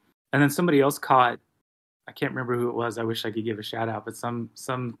 and then somebody else caught. I can't remember who it was. I wish I could give a shout out, but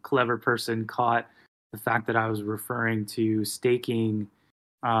some clever person caught the fact that I was referring to staking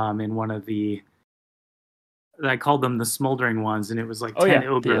in one of the. I called them the smoldering ones, and it was like 10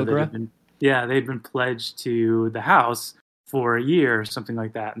 Ilgra that had been, they'd been pledged to the house for a year or something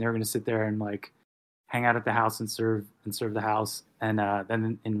like that, and they were going to sit there and like hang out at the house and serve the house, and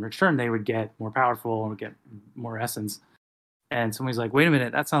then in return they would get more powerful and would get more essence. And somebody's like, "Wait a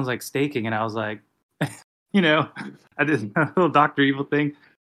minute, that sounds like staking," and I was like, I did a little Dr. Evil thing,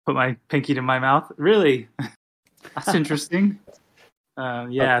 put my pinky to my mouth. Really, that's interesting.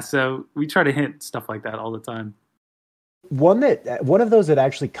 So we try to hint stuff like that all the time. One of those that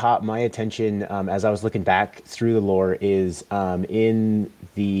actually caught my attention as I was looking back through the lore is in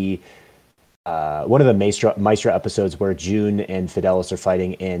the one of the Maestro episodes where June and Fidelis are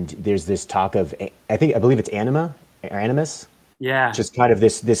fighting, and there's this talk of I believe it's Animus. Yeah, just kind of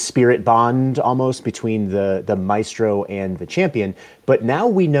this spirit bond almost between the Maestro and the champion. But now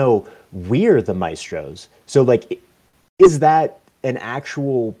we know we're the Maestros. So like, is that an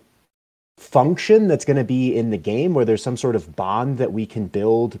actual function that's going to be in the game where there's some sort of bond that we can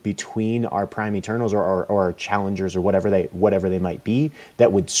build between our Prime Eternals or our challengers or whatever they might be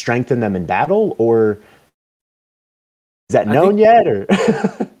that would strengthen them in battle? Or is that known yet? Or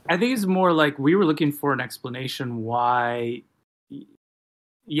I think it's more like we were looking for an explanation why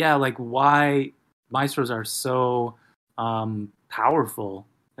Maestros are so powerful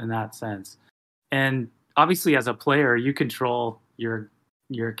in that sense. And obviously as a player, you control your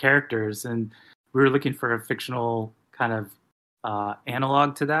characters, and we were looking for a fictional kind of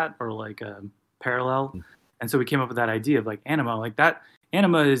analog to that, or like a parallel. And so we came up with that idea of like Anima. Like that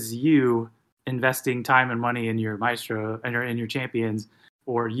Anima is you investing time and money in your Maestro and in your champions,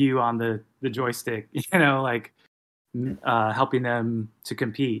 or you on the joystick, helping them to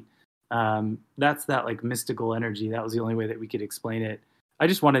compete. That's that like mystical energy. That was the only way that we could explain it. I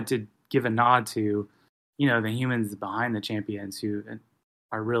just wanted to give a nod to, the humans behind the champions who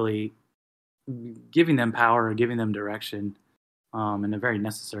are really giving them power or giving them direction in a very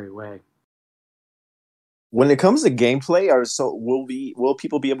necessary way. When it comes to gameplay, will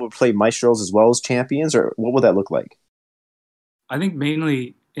people be able to play Maestros as well as champions, or what will that look like? I think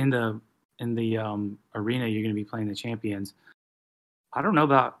mainly in the arena you're going to be playing the champions. I don't know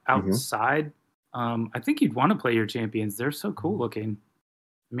about outside. I think you'd want to play your champions. They're so cool looking.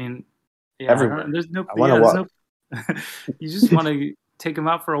 I mean, everywhere. There's no. You just want to take them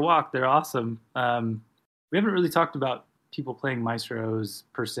out for a walk. They're awesome. We haven't really talked about people playing Maestros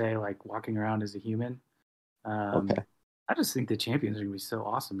per se, like walking around as a human. Okay. I just think the champions are going to be so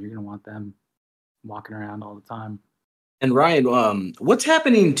awesome. You're going to want them walking around all the time. And Ryan, what's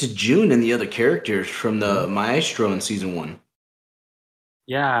happening to June and the other characters from the Maestro in season 1?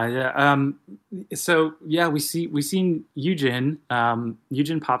 Yeah. So we've seen Yujin.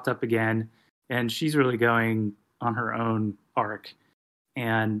 Yujin popped up again, and she's really going on her own arc.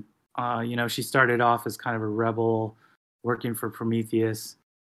 And she started off as kind of a rebel, working for Prometheus.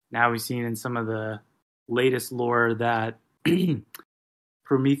 Now we've seen in some of the latest lore that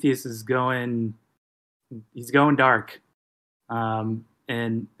Prometheus is going dark.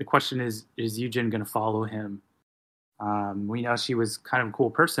 And the question is Yujin going to follow him? We know she was kind of a cool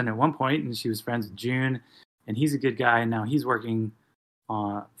person at one point, and she was friends with June, and he's a good guy, and now he's working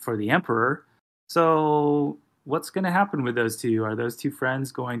for the Emperor. So what's going to happen with those two? Are those two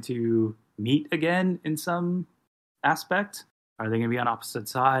friends going to meet again in some aspect? Are they going to be on opposite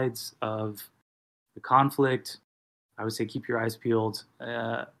sides of the conflict? I would say keep your eyes peeled.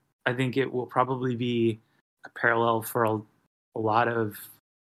 I think it will probably be a parallel for a lot of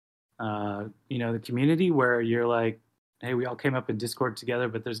the community, where you're like, hey, we all came up in Discord together,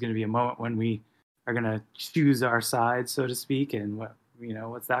 but there's going to be a moment when we are going to choose our side, so to speak, and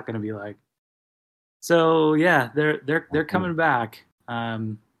what's that going to be like? So yeah, they're coming back,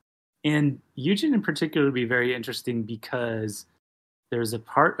 and Yujin in particular will be very interesting because there's a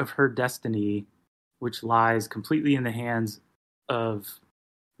part of her destiny which lies completely in the hands of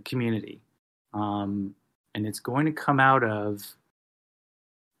the community, and it's going to come out of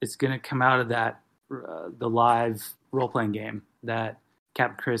that the live role-playing game that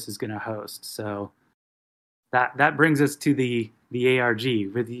Captain Chris is going to host. So that brings us to the ARG.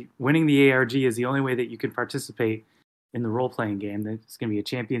 Winning the ARG is the only way that you can participate in the role-playing game. It's going to be a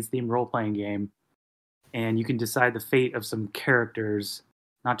Champions-themed role-playing game, and you can decide the fate of some characters,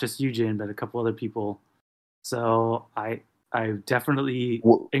 not just Yujin, but a couple other people. So I I definitely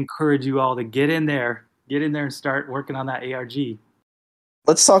encourage you all to get in there and start working on that ARG.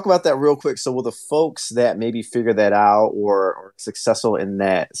 Let's talk about that real quick. So will the folks that maybe figure that out or successful in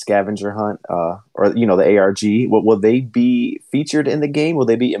that scavenger hunt, or the ARG, will they be featured in the game? Will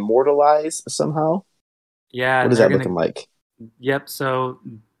they be immortalized somehow? Yeah. What is that looking like? Yep. So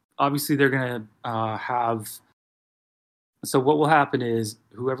obviously they're gonna have. So what will happen is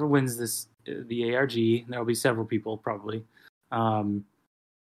whoever wins the ARG, there will be several people probably.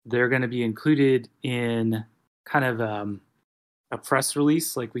 They're going to be included in kind of a press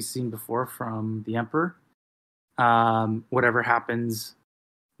release like we've seen before from the Emperor. Whatever happens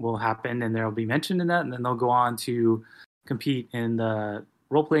will happen, and they'll be mentioned in that, and then they'll go on to compete in the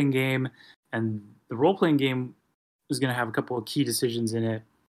role-playing game. And the role-playing game is going to have a couple of key decisions in it,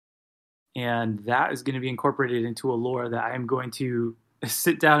 and that is going to be incorporated into a lore that I am going to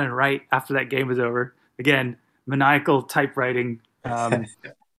sit down and write after that game is over. Again, maniacal typewriting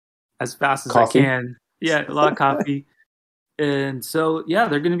as fast as coffee. I can. Yeah, a lot of coffee. And so, yeah,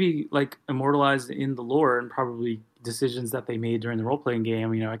 they're going to be like immortalized in the lore, and probably decisions that they made during the role-playing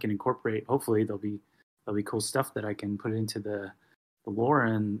game, I can incorporate. Hopefully there'll be cool stuff that I can put into the lore,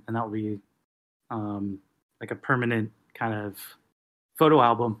 and that will be like a permanent kind of photo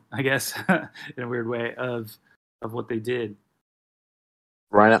album, I guess, in a weird way of what they did.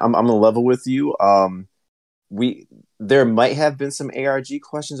 Ryan, I'm gonna level with you. There might have been some ARG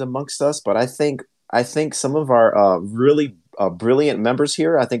questions amongst us, but I think some of our really brilliant members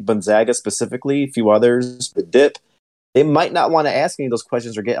here, I think Gonzaga specifically, a few others, the Dip, they might not want to ask any of those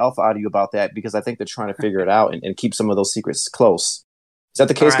questions or get alpha out of you about that, because I think they're trying to figure it out and keep some of those secrets close. Is that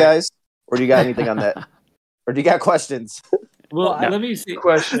the case, guys? Or do you got anything on that? Or do you got questions? Well, let me see.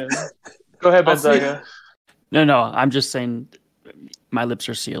 Question. Go ahead, Gonzaga. No, I'm just saying my lips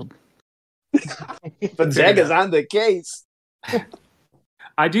are sealed. Gonzaga's on the case.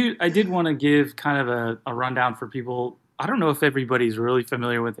 I did want to give kind of a rundown for people. I don't know if everybody's really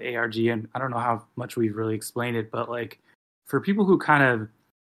familiar with ARG, and I don't know how much we've really explained it, but like for people who kind of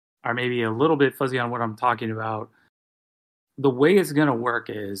are maybe a little bit fuzzy on what I'm talking about, the way it's going to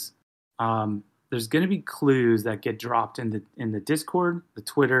work is there's going to be clues that get dropped in the Discord, the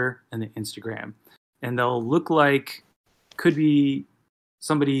Twitter, and the Instagram, and they'll look like, could be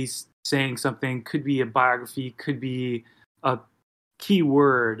somebody saying something, could be a biography, could be a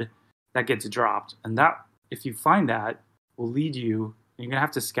keyword that gets dropped, and that, if you find that, will lead you. You're gonna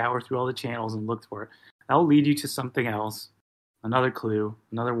have to scour through all the channels and look for it. That will lead you to something else, another clue,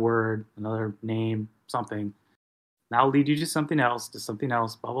 another word, another name, something. That will lead you to something else,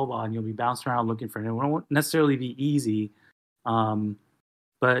 blah blah blah, and you'll be bouncing around looking for it. It won't necessarily be easy,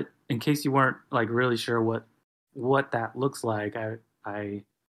 but in case you weren't like really sure what that looks like, I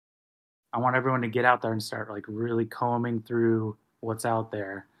want everyone to get out there and start like really combing through what's out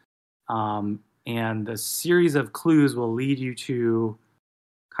there. And the series of clues will lead you to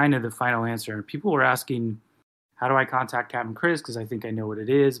kind of the final answer. People were asking, how do I contact Captain Chris? Because I think I know what it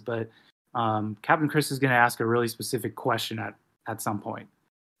is, but Captain Chris is going to ask a really specific question at some point.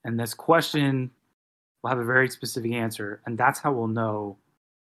 And this question will have a very specific answer, and that's how we'll know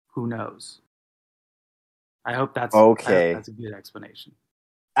who knows. I hope that's okay. That's a good explanation.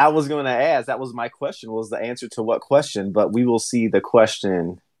 I was going to ask, that was my question, was the answer to what question, but we will see the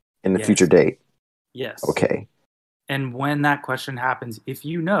question in the future date. Yes. Okay. And when that question happens, if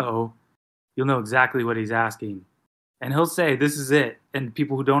you know, you'll know exactly what he's asking. And he'll say, this is it. And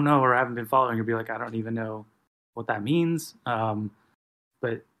people who don't know or haven't been following will be like, I don't even know what that means.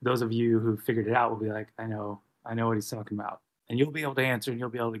 But those of you who figured it out will be like, I know what he's talking about. And you'll be able to answer, and you'll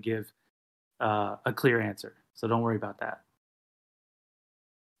be able to give a clear answer. So don't worry about that.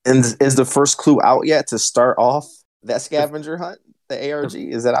 And is the first clue out yet to start off that scavenger hunt, the ARG?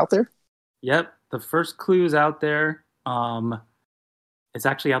 Is that out there? Yep. The first clue is out there. It's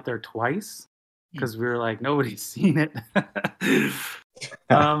actually out there twice because we were like, nobody's seen it.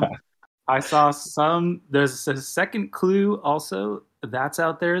 I saw some. There's a second clue also that's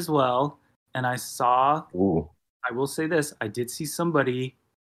out there as well. And I saw, I will say this, I did see somebody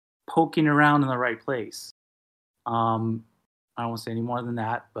poking around in the right place. I don't want to say any more than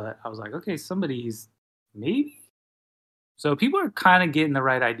that, but I was like, okay, somebody's maybe. So people are kind of getting the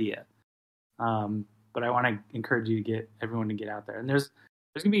right idea. But I want to encourage you to get everyone to get out there. And there's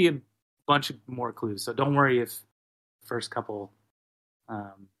going to be a bunch of more clues. So don't worry if the first couple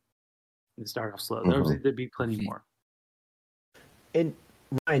start off slow. There'll be plenty more. And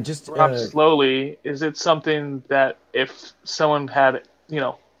Ryan, just slowly, is it something that if someone had,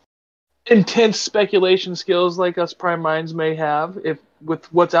 intense speculation skills like us prime minds may have, if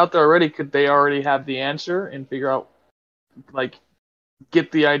with what's out there already, could they already have the answer and figure out like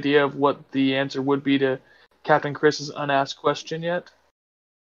get the idea of what the answer would be to Captain Chris's unasked question yet?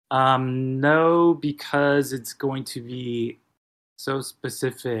 No, because it's going to be so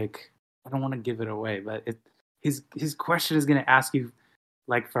specific. I don't want to give it away, but his question is going to ask you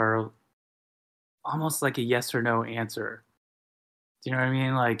like for almost like a yes or no answer. Do you know what I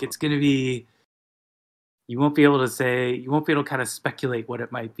mean? Like it's going to be, you won't be able to kind of speculate what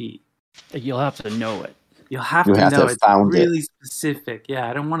it might be. You'll have to know it. You'll have to know it's really specific. Yeah,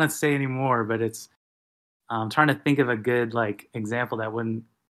 I don't want to say any more, but it's. I'm trying to think of a good like example that wouldn't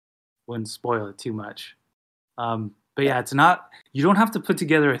spoil it too much. But yeah, it's not. You don't have to put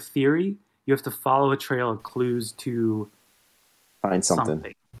together a theory. You have to follow a trail of clues to find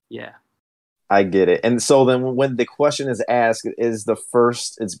something. Yeah, I get it. And so then, when the question is asked, is the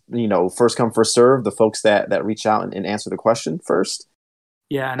first? It's first come first serve. The folks that reach out and answer the question first.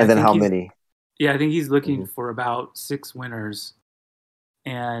 Yeah, and then how many? Yeah, I think he's looking for about 6 winners,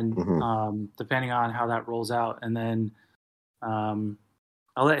 and depending on how that rolls out, and then I'll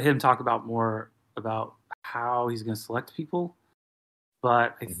let him talk more about how he's going to select people.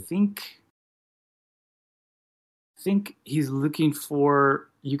 But I think he's looking for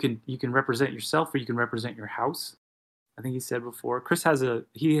you can represent yourself or you can represent your house. I think he said before. Chris has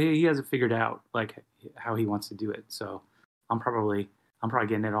he has it figured out like how he wants to do it. So I'm probably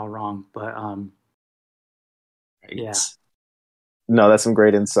getting it all wrong, but yeah. No, that's some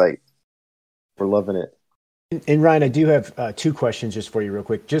great insight. We're loving it. And Ryan, I do have 2 questions just for you real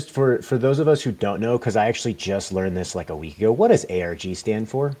quick. Just for those of us who don't know, because I actually just learned this like a week ago. What does ARG stand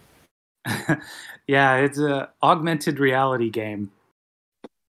for? Yeah, it's a augmented reality game.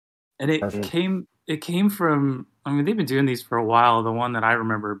 And it came from, I mean, they've been doing these for a while. The one that I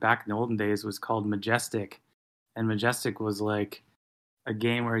remember back in the olden days was called Majestic. And Majestic was like a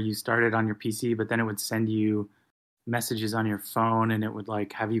game where you started on your PC, but then it would send you messages on your phone, and it would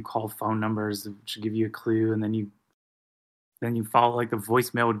like have you call phone numbers which would give you a clue, and then you follow like the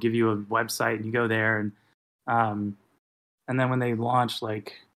voicemail would give you a website, and you go there, and then when they launched,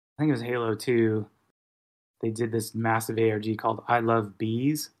 like I think it was Halo 2, they did this massive ARG called I Love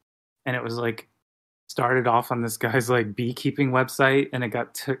Bees, and it was like started off on this guy's like beekeeping website, and it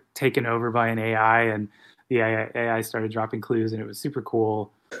got taken over by an AI, and the AI started dropping clues, and it was super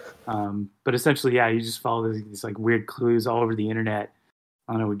cool. But essentially, yeah, you just follow these like weird clues all over the internet,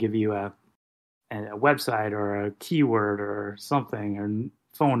 and it would give you a website or a keyword or something or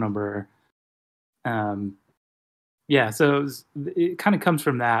phone number. Yeah, so it kind of comes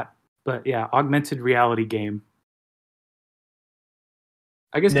from that. But yeah, augmented reality game.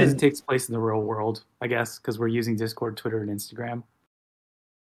 I guess because it takes place in the real world. I guess because we're using Discord, Twitter, and Instagram.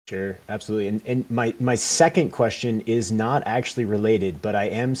 Sure, absolutely. And my second question is not actually related, but I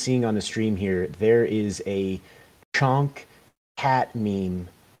am seeing on the stream here, there is a Chonk cat meme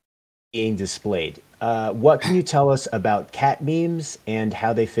being displayed. What can you tell us about cat memes and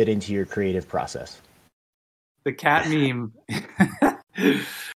how they fit into your creative process? The cat meme.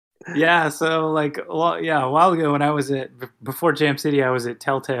 Yeah, so like a while ago when I was before Jam City, I was at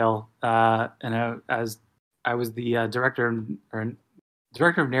Telltale, and I was the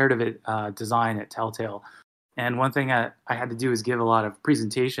director of narrative design at Telltale. And one thing I had to do is give a lot of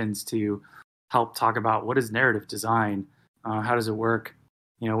presentations to help talk about what is narrative design, how does it work,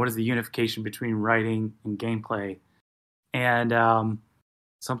 what is the unification between writing and gameplay. And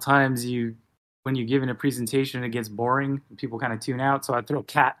sometimes when you give in a presentation, it gets boring and people kind of tune out. So I throw a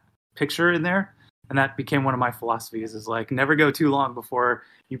cat picture in there. And that became one of my philosophies, is like never go too long before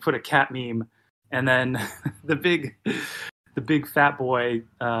you put a cat meme. And then the big fat boy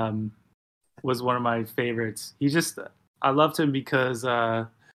was one of my favorites. I loved him because I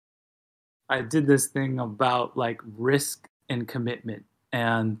did this thing about like risk and commitment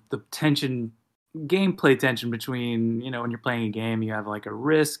and the gameplay tension between, when you're playing a game, you have like a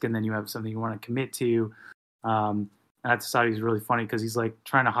risk and then you have something you want to commit to. And I just thought he was really funny because he's like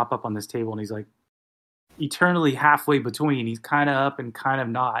trying to hop up on this table and he's like eternally halfway between. He's kind of up and kind of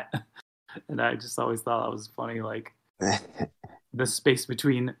not. And I just always thought that was funny, like the space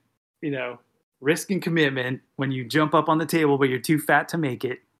between, risk and commitment when you jump up on the table but you're too fat to make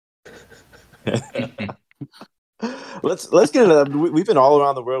it. Let's get into that. We've been all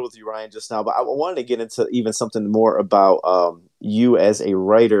around the world with you, Ryan, just now, but I wanted to get into even something more about you as a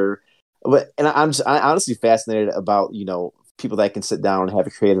writer. I'm honestly fascinated about people that can sit down and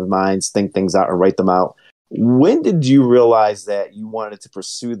have creative minds, think things out, and write them out. When did you realize that you wanted to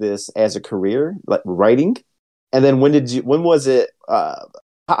pursue this as a career, like writing? And then when was it?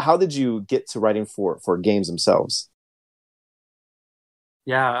 How did you get to writing for games themselves?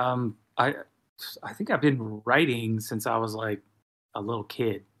 Yeah, I think I've been writing since I was like a little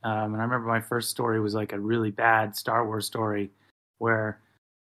kid. And I remember my first story was like a really bad Star Wars story where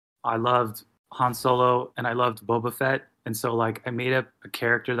I loved Han Solo and I loved Boba Fett. And so like I made up a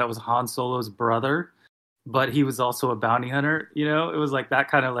character that was Han Solo's brother, but he was also a bounty hunter. You know, it was like that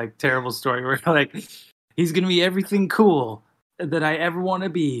kind of like terrible story where like he's going to be everything cool that I ever want to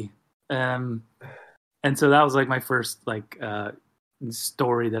be. And so that was like my first like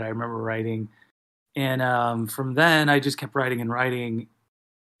story that I remember writing. And from then I just kept writing and writing.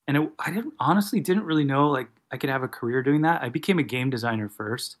 And I didn't really know like I could have a career doing that. I became a game designer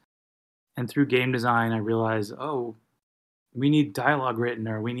first. And through game design, I realized, oh, we need dialogue written,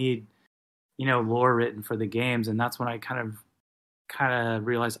 or we need, you know, lore written for the games. And that's when I kind of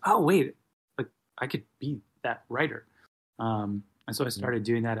realized, oh, wait, like I could be that writer. And so I started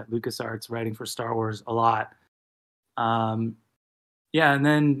doing that at LucasArts, writing for Star Wars a lot. Yeah, and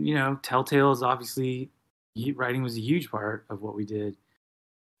then, you know, Telltale is obviously, writing was a huge part of what we did.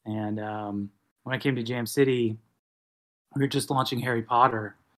 And when I came to Jam City, we were just launching Harry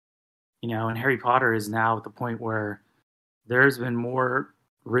Potter, you know, and Harry Potter is now at the point where there's been more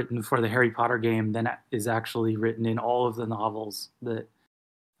written for the Harry Potter game than is actually written in all of the novels that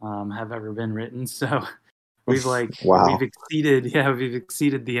have ever been written. So we've we've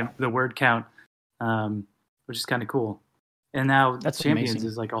exceeded the word count, which is kind of cool. And now That's Champions amazing.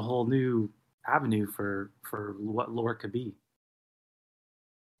 is like a whole new avenue for what lore could be.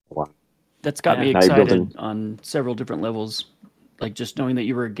 Wow. That's got me excited on several different levels. Like just knowing that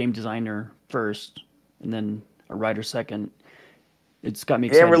you were a game designer first and then a writer second. It's got me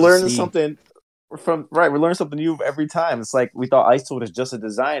excited. Yeah, we're learning something we're learning something new every time. It's like we thought Ice Toad is just a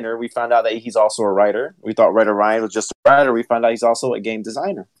designer. We found out that he's also a writer. We thought Writer Ryan was just a writer. We found out he's also a game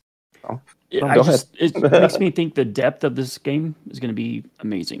designer. So, it makes me think the depth of this game is going to be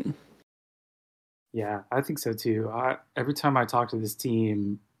amazing. Yeah, I think so too. Every time I talk to this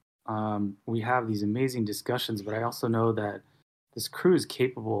team, we have these amazing discussions, but I also know that this crew is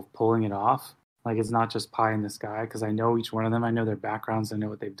capable of pulling it off. Like it's not just pie in the sky, because I know each one of them. I know their backgrounds. I know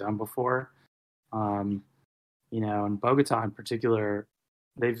what they've done before. You know, and Bogota in particular,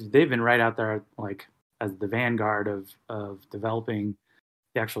 they've been right out there like as the vanguard of developing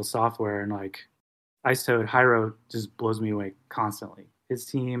the actual software. And like Ice Toad, Hyro just blows me away constantly. His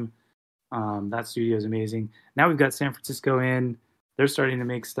team, that studio is amazing. Now we've got San Francisco in. They're starting to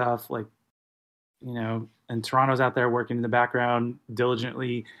make stuff like, you know, and Toronto's out there working in the background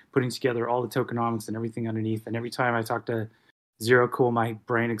diligently, putting together all the tokenomics and everything underneath. And every time I talk to Zero Cool, my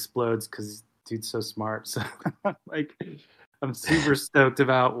brain explodes because dude's so smart. So like, I'm super stoked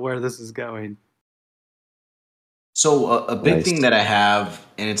about where this is going. So a big thing that I have,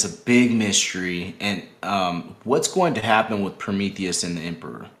 and it's a big mystery, and what's going to happen with Prometheus and the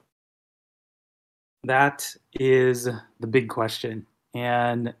Emperor? That is the big question.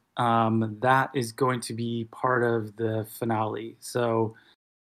 And that is going to be part of the finale. So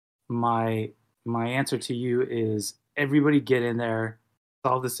my answer to you is everybody get in there,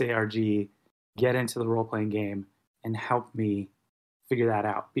 solve this ARG, get into the role-playing game, and help me figure that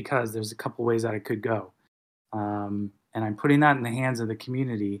out, because there's a couple ways that it could go. And I'm putting that in the hands of the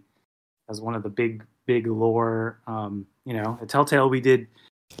community as one of the big lore. You know, at Telltale we did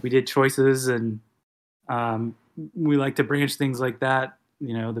choices, and we like to branch things like that.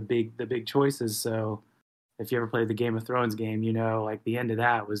 You know, the big choices. So if you ever played the Game of Thrones game, you know, like the end of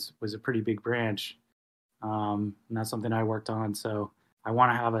that was a pretty big branch. And that's something I worked on. So I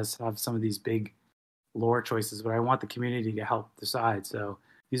want to have us have some of these big lore choices, but I want the community to help decide. So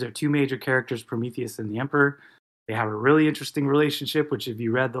these are two major characters, Prometheus and the Emperor. They have a really interesting relationship, which if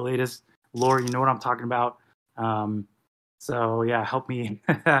you read the latest lore, you know what I'm talking about. So yeah, help me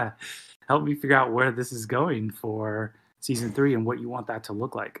figure out where this is going for season 3 and what you want that to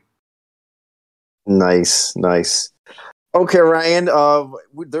look like. Nice. Okay, Ryan.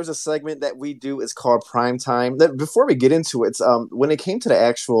 There's a segment that we do. It's called Prime Time. Before we get into it, when it came to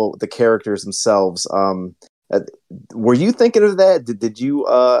the characters themselves, were you thinking of that? Did you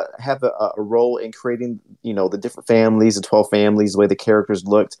have a role in creating, you know, the different families, the 12 families, the way the characters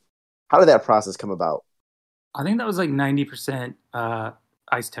looked? How did that process come about? I think that was like 90%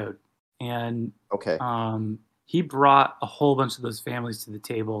 Ice Toad, and okay. He brought a whole bunch of those families to the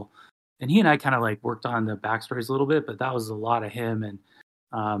table. And he and I kind of like worked on the backstories a little bit, but that was a lot of him.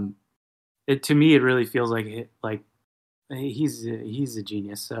 And to me, it really feels like he's a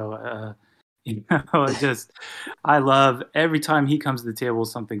genius. So you know, I love every time he comes to the table with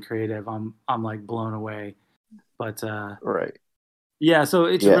something creative. I'm like blown away. But right, yeah. So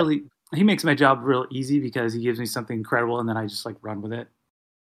it's really, he makes my job real easy because he gives me something incredible, and then I just like run with it.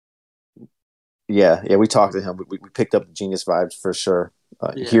 Yeah, we talked to him. We picked up the Genius vibes for sure.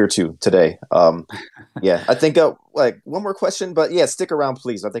 Here too today. Yeah, I think like one more question, but yeah, stick around,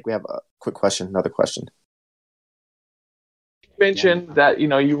 please. I think we have a quick question, another question. You mentioned that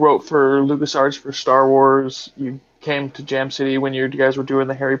you wrote for LucasArts for Star Wars. You came to Jam City when you guys were doing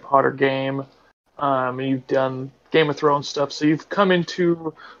the Harry Potter game. And you've done Game of Thrones stuff, so you've come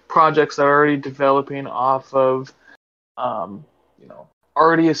into projects that are already developing off of,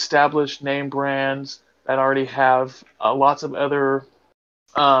 already established name brands that already have lots of other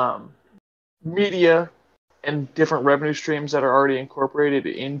media and different revenue streams that are already incorporated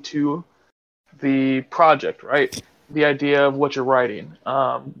into the project, right? The idea of what you're writing.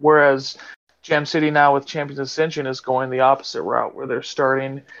 Whereas Jam City now with Champions Ascension is going the opposite route, where they're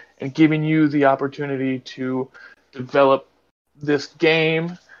starting and giving you the opportunity to develop this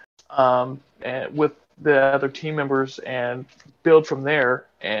game and with the other team members and build from there,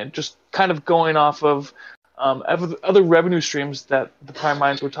 and just kind of going off of other revenue streams that the Prime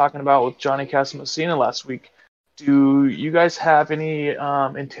Minds were talking about with Johnny Casamessina last week. Do you guys have any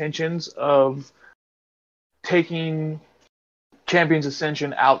intentions of taking Champions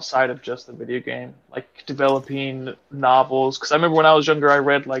Ascension outside of just the video game, like developing novels? Because I remember when I was younger, I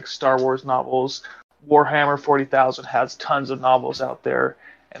read like Star Wars novels. Warhammer 40,000 has tons of novels out there,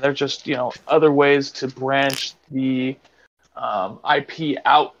 and they're just other ways to branch the IP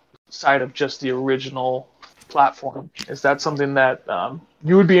outside of just the original platform. Is that something that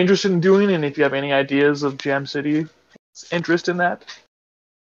you would be interested in doing? And if you have any ideas of Jam City's interest in that?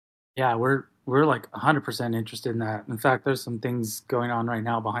 Yeah, we're like 100% interested in that. In fact, there's some things going on right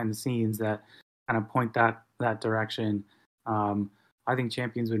now behind the scenes that kind of point that direction. I think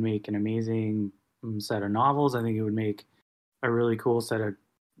Champions would make an amazing set of novels. I think it would make a really cool set of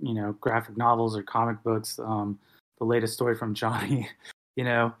graphic novels or comic books. The latest story from Johnny,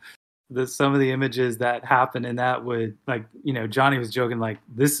 some of the images that happen in that would, like, Johnny was joking, like,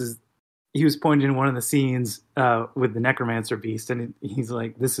 he was pointing in one of the scenes with the Necromancer beast, and he's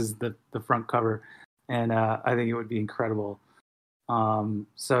like, this is the front cover, and I think it would be incredible.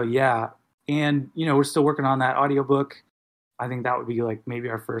 So yeah, and we're still working on that audiobook. I think that would be like maybe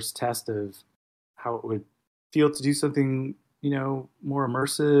our first test of how it would feel to do something more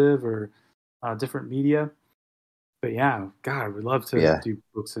immersive or different media. But yeah, God, I would love to do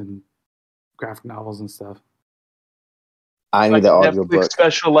books and graphic novels and stuff. I need the audiobook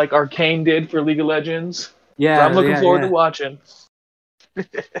special like Arcane did for League of Legends. Yeah, so I'm looking forward to watching.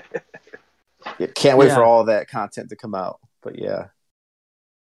 Can't wait for all that content to come out. But yeah.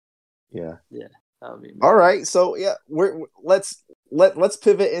 That would be amazing. All right, so yeah, let's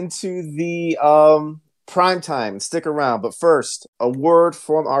pivot into the prime time. Stick around, but first, a word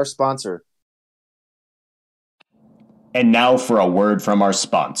from our sponsor. And now for a word from our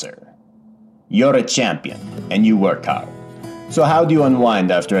sponsor. You're a champion, and you work hard. So how do you unwind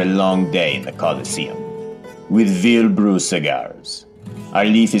after a long day in the Coliseum? With Vilebrew cigars. Our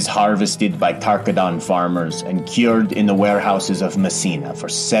leaf is harvested by Tarkadon farmers and cured in the warehouses of Messina for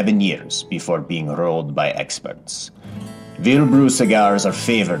 7 years before being rolled by experts. Vilebrew cigars are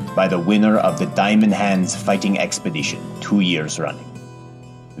favored by the winner of the Diamond Hands Fighting Expedition 2 years running.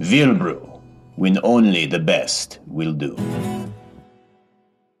 Vilebrew, when only the best will do.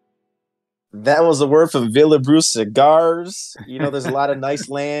 That was a word from Vilebrew cigars. There's a lot of nice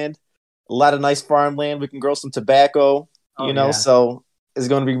land, a lot of nice farmland. We can grow some tobacco, so it's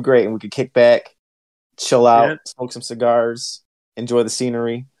going to be great. And we can kick back, chill out, smoke some cigars, enjoy the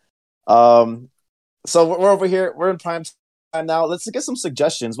scenery. So we're over here. We're in prime time now. Let's get some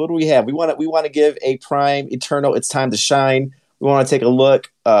suggestions. What do we have? We want to give a Prime Eternal its time to shine. We want to take a look,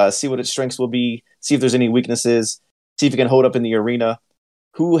 see what its strengths will be, see if there's any weaknesses, see if it can hold up in the arena.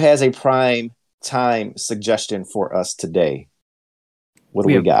 Who has a prime time suggestion for us today? What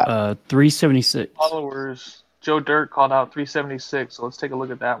do we got? 376. Followers. Joe Dirt called out 376, so let's take a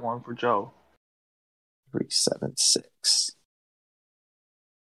look at that one for Joe. 376.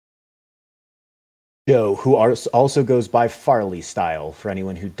 Joe, who also goes by Farley Style, for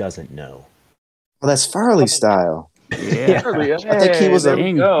anyone who doesn't know. Well, that's Farley Style. Yeah. Farley, I think he was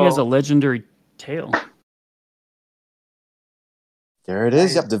he has a legendary tail. There it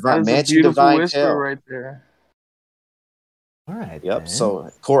is. Yep, Divine Tail right there. All right. Yep. Then. So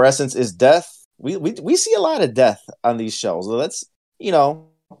core essence is death. We see a lot of death on these shows. So let's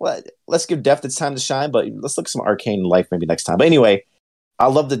give death its time to shine. But let's look at some arcane life maybe next time. But anyway, I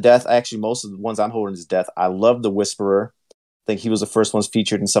love the death. Actually, most of the ones I'm holding is death. I love the Whisperer. I think he was the first ones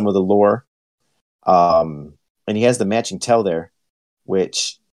featured in some of the lore. And he has the matching tail there,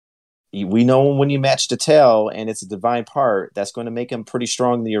 which we know when you match the tail and it's a divine part, that's going to make him pretty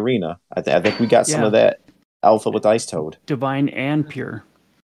strong in the arena. I think we got some of that alpha with Ice Toad. Divine and pure.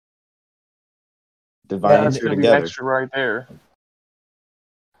 Divine and pure together. Extra right there.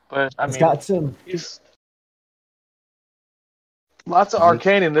 But I mean, he's lots of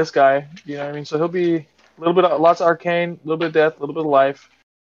arcane in this guy. You know what I mean? So he'll be a little bit, lots of arcane, a little bit of death, a little bit of life.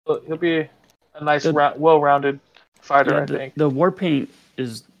 He'll be a nice, well-rounded fighter. I think the war paint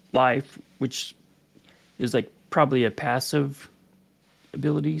is life, which is like probably a passive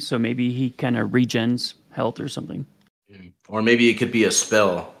ability. So maybe he kind of regens health or something. Or maybe it could be a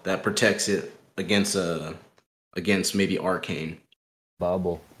spell that protects it against maybe arcane.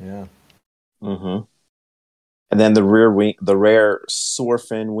 Bubble, yeah. Mm-hmm. And then the rare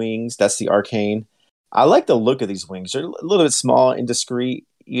Sorfin wings, that's the arcane. I like the look of these wings. They're a little bit small and discreet.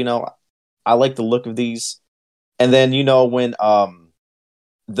 You know, I like the look of these. And then, you know, when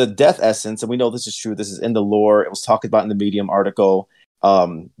the death essence, and we know this is true, this is in the lore, it was talked about in the Medium article.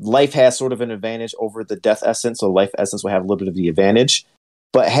 Life has sort of an advantage over the death essence, so life essence will have a little bit of the advantage.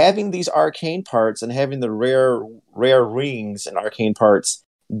 But having these arcane parts and having the rare rings and arcane parts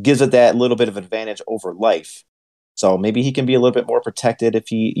gives it that little bit of advantage over life. So maybe he can be a little bit more protected if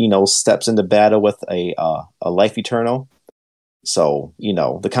he, you know, steps into battle with a life eternal. So, you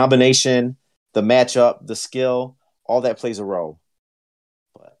know, the combination, the matchup, the skill, all that plays a role.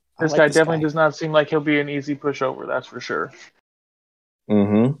 But this guy definitely does not seem like he'll be an easy pushover, that's for sure.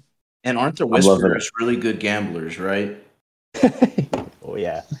 Mm-hmm. And aren't the Whisperers really good gamblers, right? Oh,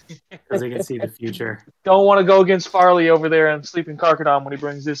 yeah. Because they can see the future. Don't want to go against Farley over there and Sleeping Karkadon when he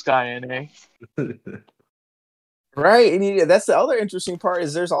brings this guy in, eh? Right, and that's the other interesting part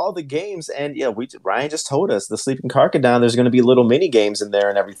is there's all the games, and Ryan just told us the Sleeping Karkadon. There's going to be little mini games in there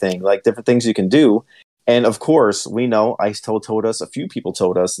and everything, like different things you can do. And of course, we know Ice Toad told us, a few people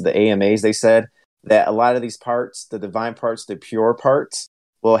told us, the AMAs. They said that a lot of these parts, the divine parts, the pure parts,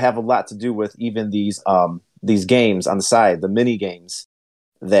 will have a lot to do with even these games on the side, the mini games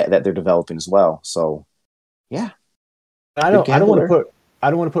that they're developing as well. So, yeah, I don't want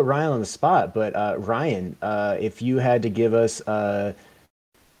to put Ryan on the spot, but Ryan, if you had to give us a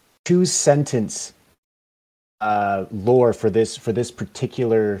 2-sentence lore for this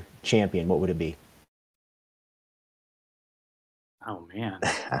particular champion, what would it be? Oh man,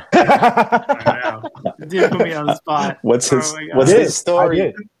 I don't know. You put me on the spot. What's his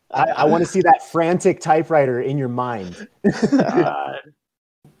story? I want to see that frantic typewriter in your mind.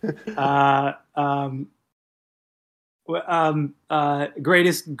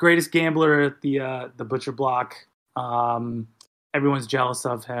 Greatest gambler at the butcher block. Everyone's jealous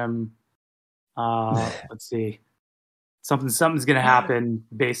of him. Let's see. Something's gonna happen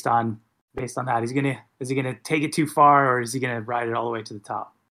based on that. Is he gonna take it too far, or is he gonna ride it all the way to the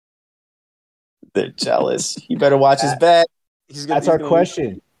top? They're jealous. You better watch his bet. That's our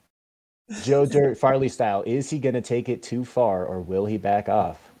question. Joe Dirt Farley style. Is he gonna take it too far, or will he back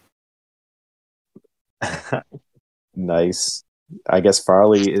off? Nice. I guess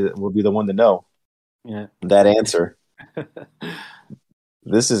Farley will be the one to know. Yeah. That answer.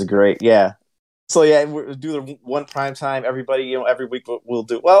 This is great. Yeah. So yeah, we'll do the one prime time. Everybody, every week we'll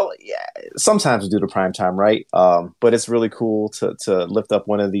do. Well, yeah, sometimes we do the prime time, right? But it's really cool to lift up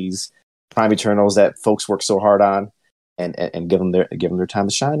one of these prime Eternals that folks work so hard on, and give them their time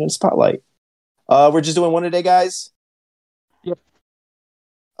to shine in the spotlight. We're just doing one today, guys. Yep.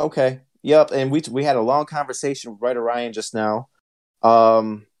 Okay. Yep. And we had a long conversation with writer Ryan just now.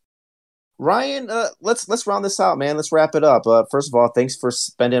 Ryan, let's round this out, man. Let's wrap it up. First of all, thanks for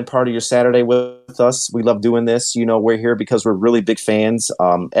spending part of your Saturday with us. We love doing this. We're here because we're really big fans.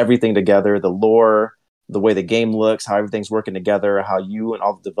 Everything together, the lore, the way the game looks, how everything's working together, how you and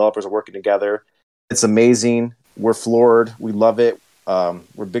all the developers are working together. It's amazing. We're floored. We love it.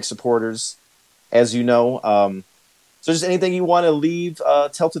 We're big supporters, as you know. So just anything you want to leave,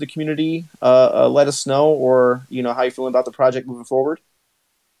 tell to the community, let us know, or, how you feeling about the project moving forward?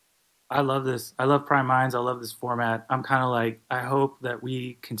 I love this. I love Prime Minds. I love this format. I'm kind of like, I hope that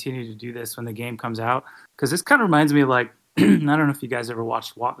we continue to do this when the game comes out, because this kind of reminds me of like, I don't know if you guys ever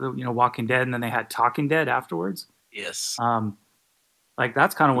watched, Walking Dead, and then they had Talking Dead afterwards. Yes. Like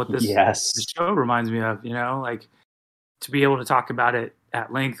that's kind of what this show reminds me of. Like to be able to talk about it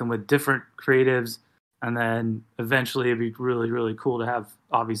at length and with different creatives, and then eventually it'd be really, really cool to have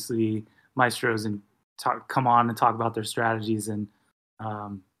obviously maestros and come on and talk about their strategies. And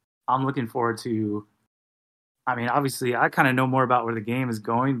I'm looking forward to. I mean, obviously, I kind of know more about where the game is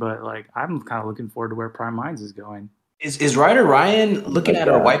going, but like, I'm kind of looking forward to where Prime Minds is going. Is Ryder Ryan looking at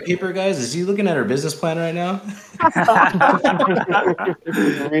our white paper, guys? Is he looking at our business plan right now?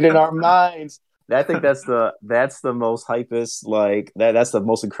 Reading our minds. I think that's the most hypest, like that's the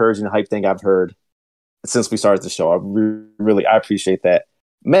most encouraging hype thing I've heard since we started the show. I appreciate that.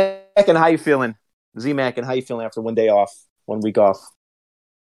 Mac, and how you feeling? Z-Mac, and how you feeling after 1 week off?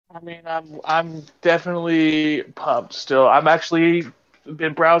 I mean, I'm definitely pumped still. I'm actually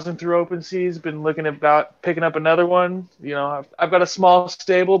been browsing through OpenSeas, been looking about picking up another one. You know, I've got a small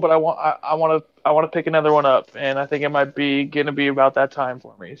stable, but I want to pick another one up, and I think it might be gonna be about that time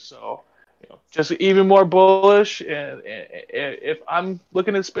for me. So, you know, just even more bullish. And if I'm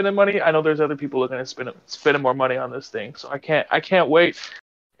looking at spending money, I know there's other people looking at spending more money on this thing. So I can't wait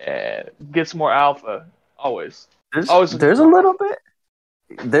and get some more alpha. Always. There's a little bit.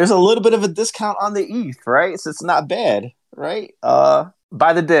 There's a little bit of a discount on the ETH, right? So it's not bad, right?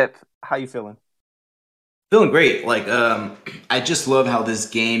 By the dip, how you feeling? Feeling great. Like, I just love how this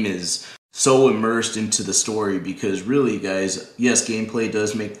game is so immersed into the story because really, guys, yes, gameplay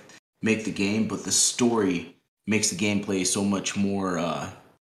does make the game, but the story makes the gameplay so much more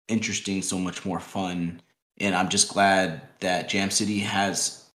interesting, so much more fun. And I'm just glad that Jam City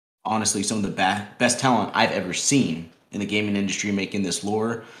has, honestly, some of the best talent I've ever seen in the gaming industry making this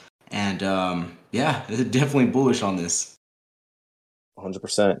lore. And yeah, definitely bullish on this.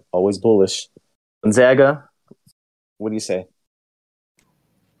 100%. Always bullish. Gonzaga, what do you say?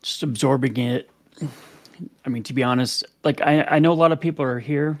 Just absorbing it. I mean, to be honest, like I know a lot of people are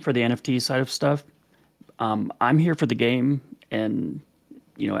here for the NFT side of stuff. I'm here for the game. And,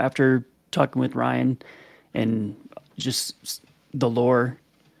 you know, after talking with Ryan and just the lore,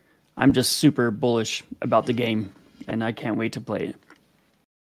 I'm just super bullish about the game. And I can't wait to play it.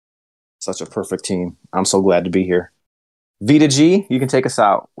 Such a perfect team. I'm so glad to be here. Vita G, you can take us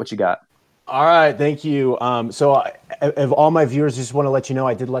out. What you got? All right, thank you. So of all my viewers, just want to let you know,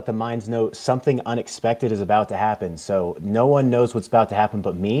 I did let the minds know something unexpected is about to happen. So no one knows what's about to happen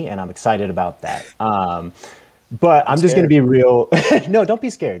but me, and I'm excited about that. But I'm just going to be real. No, don't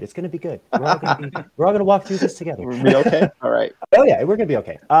be scared. It's going to be good. We're all going to walk through this together. We'll be okay? All right. Oh, yeah, we're going to be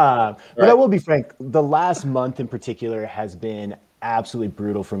okay. But I will be frank. The last month in particular has been absolutely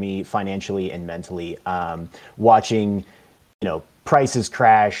brutal for me financially and mentally. Watching, you know, prices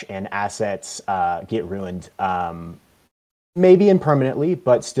crash and assets get ruined. Maybe impermanently,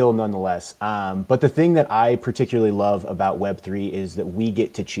 but still nonetheless. But the thing that I particularly love about Web3 is that we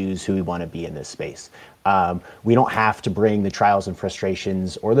get to choose who we want to be in this space. We don't have to bring the trials and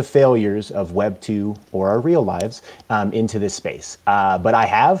frustrations or the failures of Web 2 or our real lives into this space. But I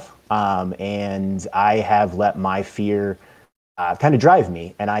have, and I have let my fear kind of drive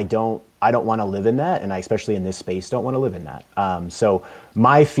me, and I don't want to live in that, and I, especially in this space, don't want to live in that. So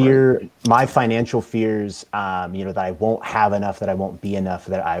my fear, my financial fears, you know, that I won't have enough, that I won't be enough,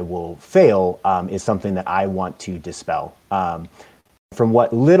 that I will fail, is something that I want to dispel. From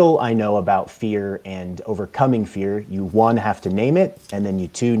what little I know about fear and overcoming fear, you, one, have to name it, and then you,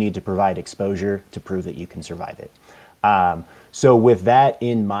 two, need to provide exposure to prove that you can survive it. So with that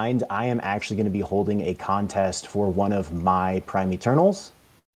in mind, I am actually going to be holding a contest for one of my Prime Eternals,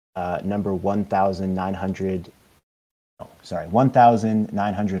 number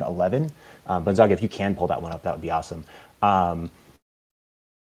 1911. Gonzaga, if you can pull that one up, that would be awesome.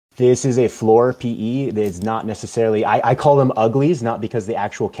 This is a floor PE. It's not necessarily, I call them uglies, not because the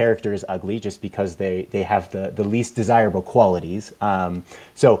actual character is ugly, just because they have the least desirable qualities.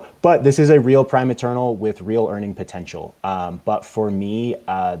 But this is a real Prime Eternal with real earning potential. But for me,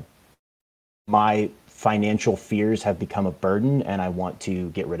 my financial fears have become a burden, and I want to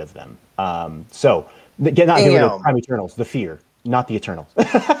get rid of them. Get rid of Prime Eternals, the fear, not the Eternals.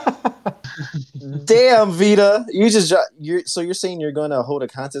 Damn, Vita, you're saying you're going to hold a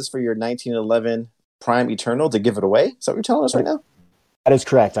contest for your 1911 Prime Eternal to give it away? Is that what you're telling us right now? That is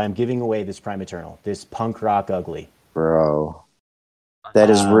correct. I'm giving away this Prime Eternal, this punk rock ugly. Bro,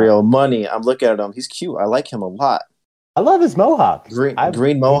 that is real money. I'm looking at him. He's cute. I like him a lot. I love his mohawk.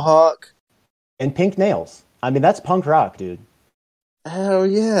 Green mohawk. And pink nails. I mean, that's punk rock, dude. Hell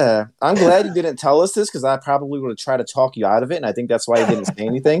yeah. I'm glad you didn't tell us this, because I probably would have tried to talk you out of it, and I think that's why you didn't say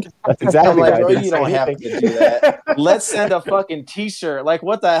anything. That's exactly I'm like, bro, you don't have to do that. Let's send a fucking t-shirt. Like,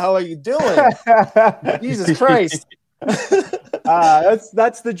 what the hell are you doing? Jesus Christ.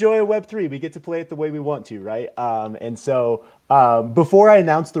 That's the joy of Web3. We get to play it the way we want to, right? And so before I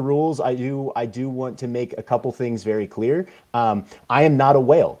announce the rules, I do want to make a couple things very clear. I am not a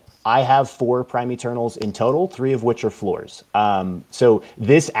whale. I have 4 Prime Eternals in total, 3 of which are floors. So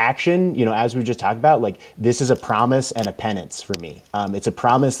this action, as we just talked about, like this is a promise and a penance for me. It's a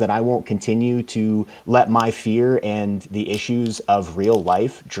promise that I won't continue to let my fear and the issues of real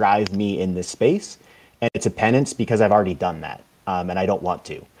life drive me in this space. And it's a penance because I've already done that, and I don't want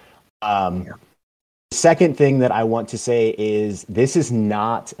to. The second thing that I want to say is this is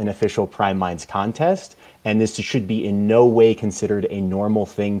not an official Prime Minds contest. And this should be in no way considered a normal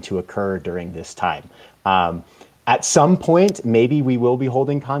thing to occur during this time. At some point, maybe we will be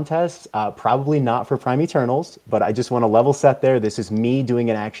holding contests, probably not for Prime Eternals, but I just want to level set there. This is me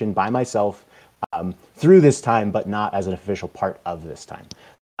doing an action by myself through this time, but not as an official part of this time.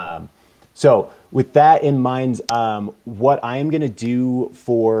 So with that in mind, what I am going to do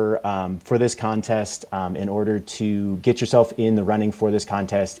for this contest in order to get yourself in the running for this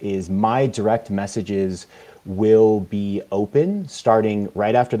contest is my direct messages will be open starting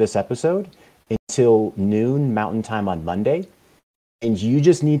right after this episode until noon Mountain Time on Monday. And you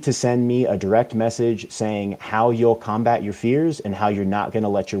just need to send me a direct message saying how you'll combat your fears and how you're not going to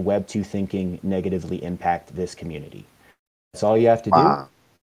let your Web 2 thinking negatively impact this community. That's all you have to do.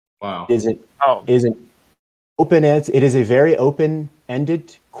 Wow. It is a very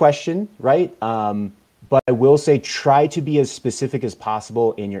open-ended question, right? But I will say try to be as specific as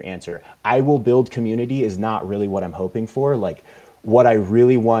possible in your answer. I will build community is not really what I'm hoping for. Like what I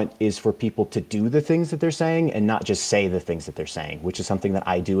really want is for people to do the things that they're saying and not just say the things that they're saying, which is something that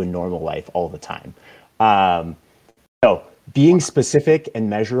I do in normal life all the time. So being specific and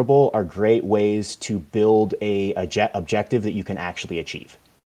measurable are great ways to build a objective that you can actually achieve.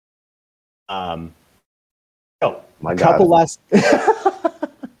 Couple last.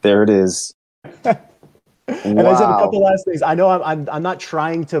 There it is. And I said a couple last things. I know I'm not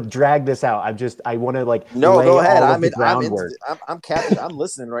trying to drag this out. I want to like. No, go ahead. I'm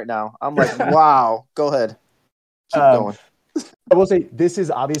listening right now. I'm like, wow. Go ahead. Keep going. I will say this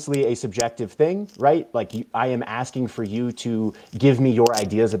is obviously a subjective thing, right? Like I am asking for you to give me your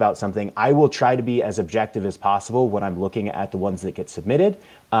ideas about something. I will try to be as objective as possible when I'm looking at the ones that get submitted.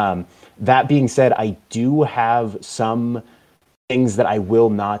 That being said, I do have some things that I will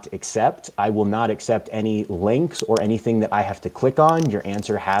not accept. I will not accept any links or anything that I have to click on. Your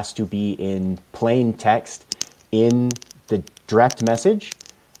answer has to be in plain text in the direct message.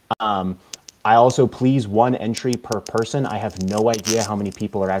 I also please 1 entry per person. I have no idea how many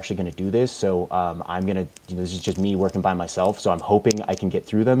people are actually going to do this. So I'm going to, this is just me working by myself. So I'm hoping I can get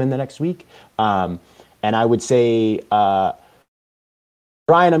through them in the next week. And I would say,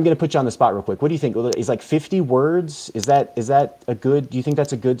 Brian, I'm going to put you on the spot real quick. What do you think? Is like 50 words? Is that a good, do you think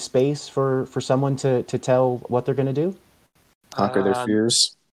that's a good space for someone to tell what they're going to do? Conquer their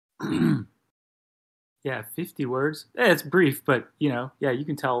fears. Yeah, 50 words. It's brief, but you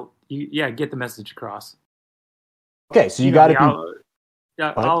can tell. Get the message across. Okay, so you got to be.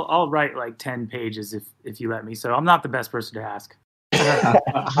 I'll write like 10 pages if you let me. So I'm not the best person to ask.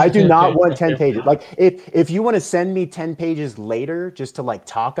 I do not want 10 pages. Like if you want to send me 10 pages later just to like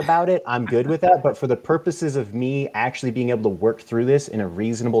talk about it, I'm good with that. But for the purposes of me actually being able to work through this in a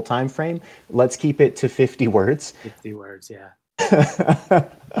reasonable time frame, let's keep it to 50 words. 50 words, yeah.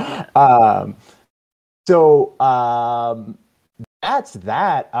 That's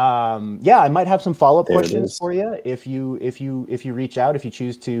that. I might have some follow-up questions for you if you reach out, if you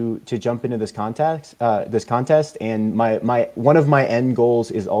choose to jump into this contest. And my one of my end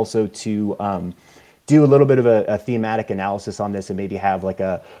goals is also to do a little bit of a thematic analysis on this and maybe have like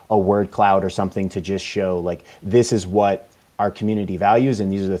a word cloud or something to just show like this is what our community values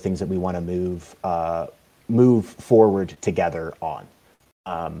and these are the things that we want to move forward together on.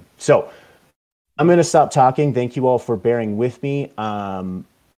 So I'm going to stop talking. Thank you all for bearing with me. I'm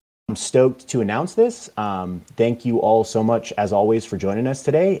stoked to announce this. Thank you all so much, as always, for joining us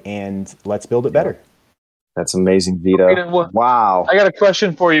today, and let's build it better. That's amazing, Vita. Wow. I got a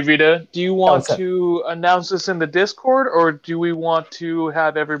question for you, Vita. Do you want to announce this in the Discord, or do we want to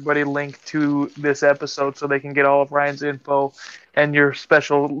have everybody link to this episode so they can get all of Ryan's info and your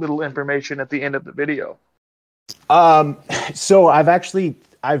special little information at the end of the video? So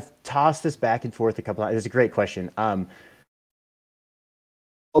I've tossed this back and forth a couple times. It's a great question.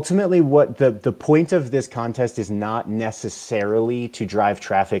 Ultimately, what the point of this contest is not necessarily to drive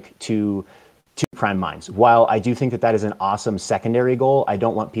traffic to Prime Minds. While I do think that is an awesome secondary goal, I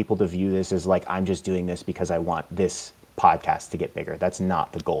don't want people to view this as like I'm just doing this because I want this podcast to get bigger. That's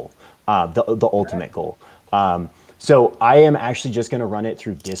not the goal, the ultimate goal. So I am actually just going to run it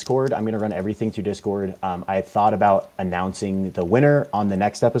through Discord. I'm going to run everything through Discord. I thought about announcing the winner on the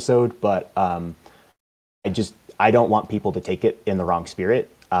next episode, but I don't want people to take it in the wrong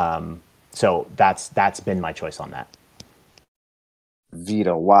spirit. So that's been my choice on that.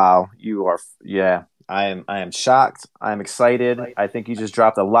 Vita, wow, you are, yeah. I am shocked. I'm excited. I think you just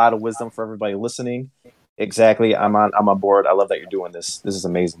dropped a lot of wisdom for everybody listening. Exactly. I'm on board. I love that you're doing this. This is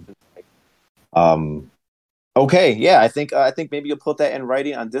amazing. Okay, yeah, I think maybe you'll put that in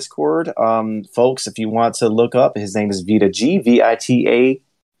writing on Discord. Folks, if you want to look up, his name is Vita G, Vitag,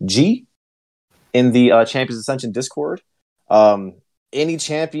 in the Champions Ascension Discord. Any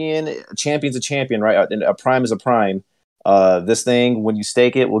champion's a champion, right? And a prime is a prime. This thing, when you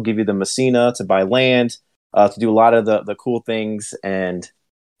stake it, will give you the Messina to buy land, to do a lot of the cool things, and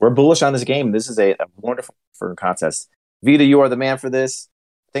we're bullish on this game. This is a wonderful contest. Vita, you are the man for this.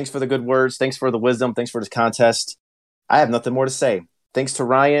 Thanks for the good words. Thanks for the wisdom. Thanks for this contest. I have nothing more to say. Thanks to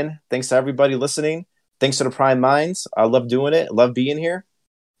Ryan. Thanks to everybody listening. Thanks to the Prime Minds. I love doing it. Love being here.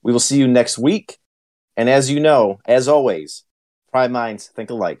 We will see you next week. And as you know, as always, Prime Minds think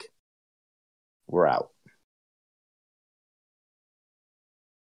alike. We're out.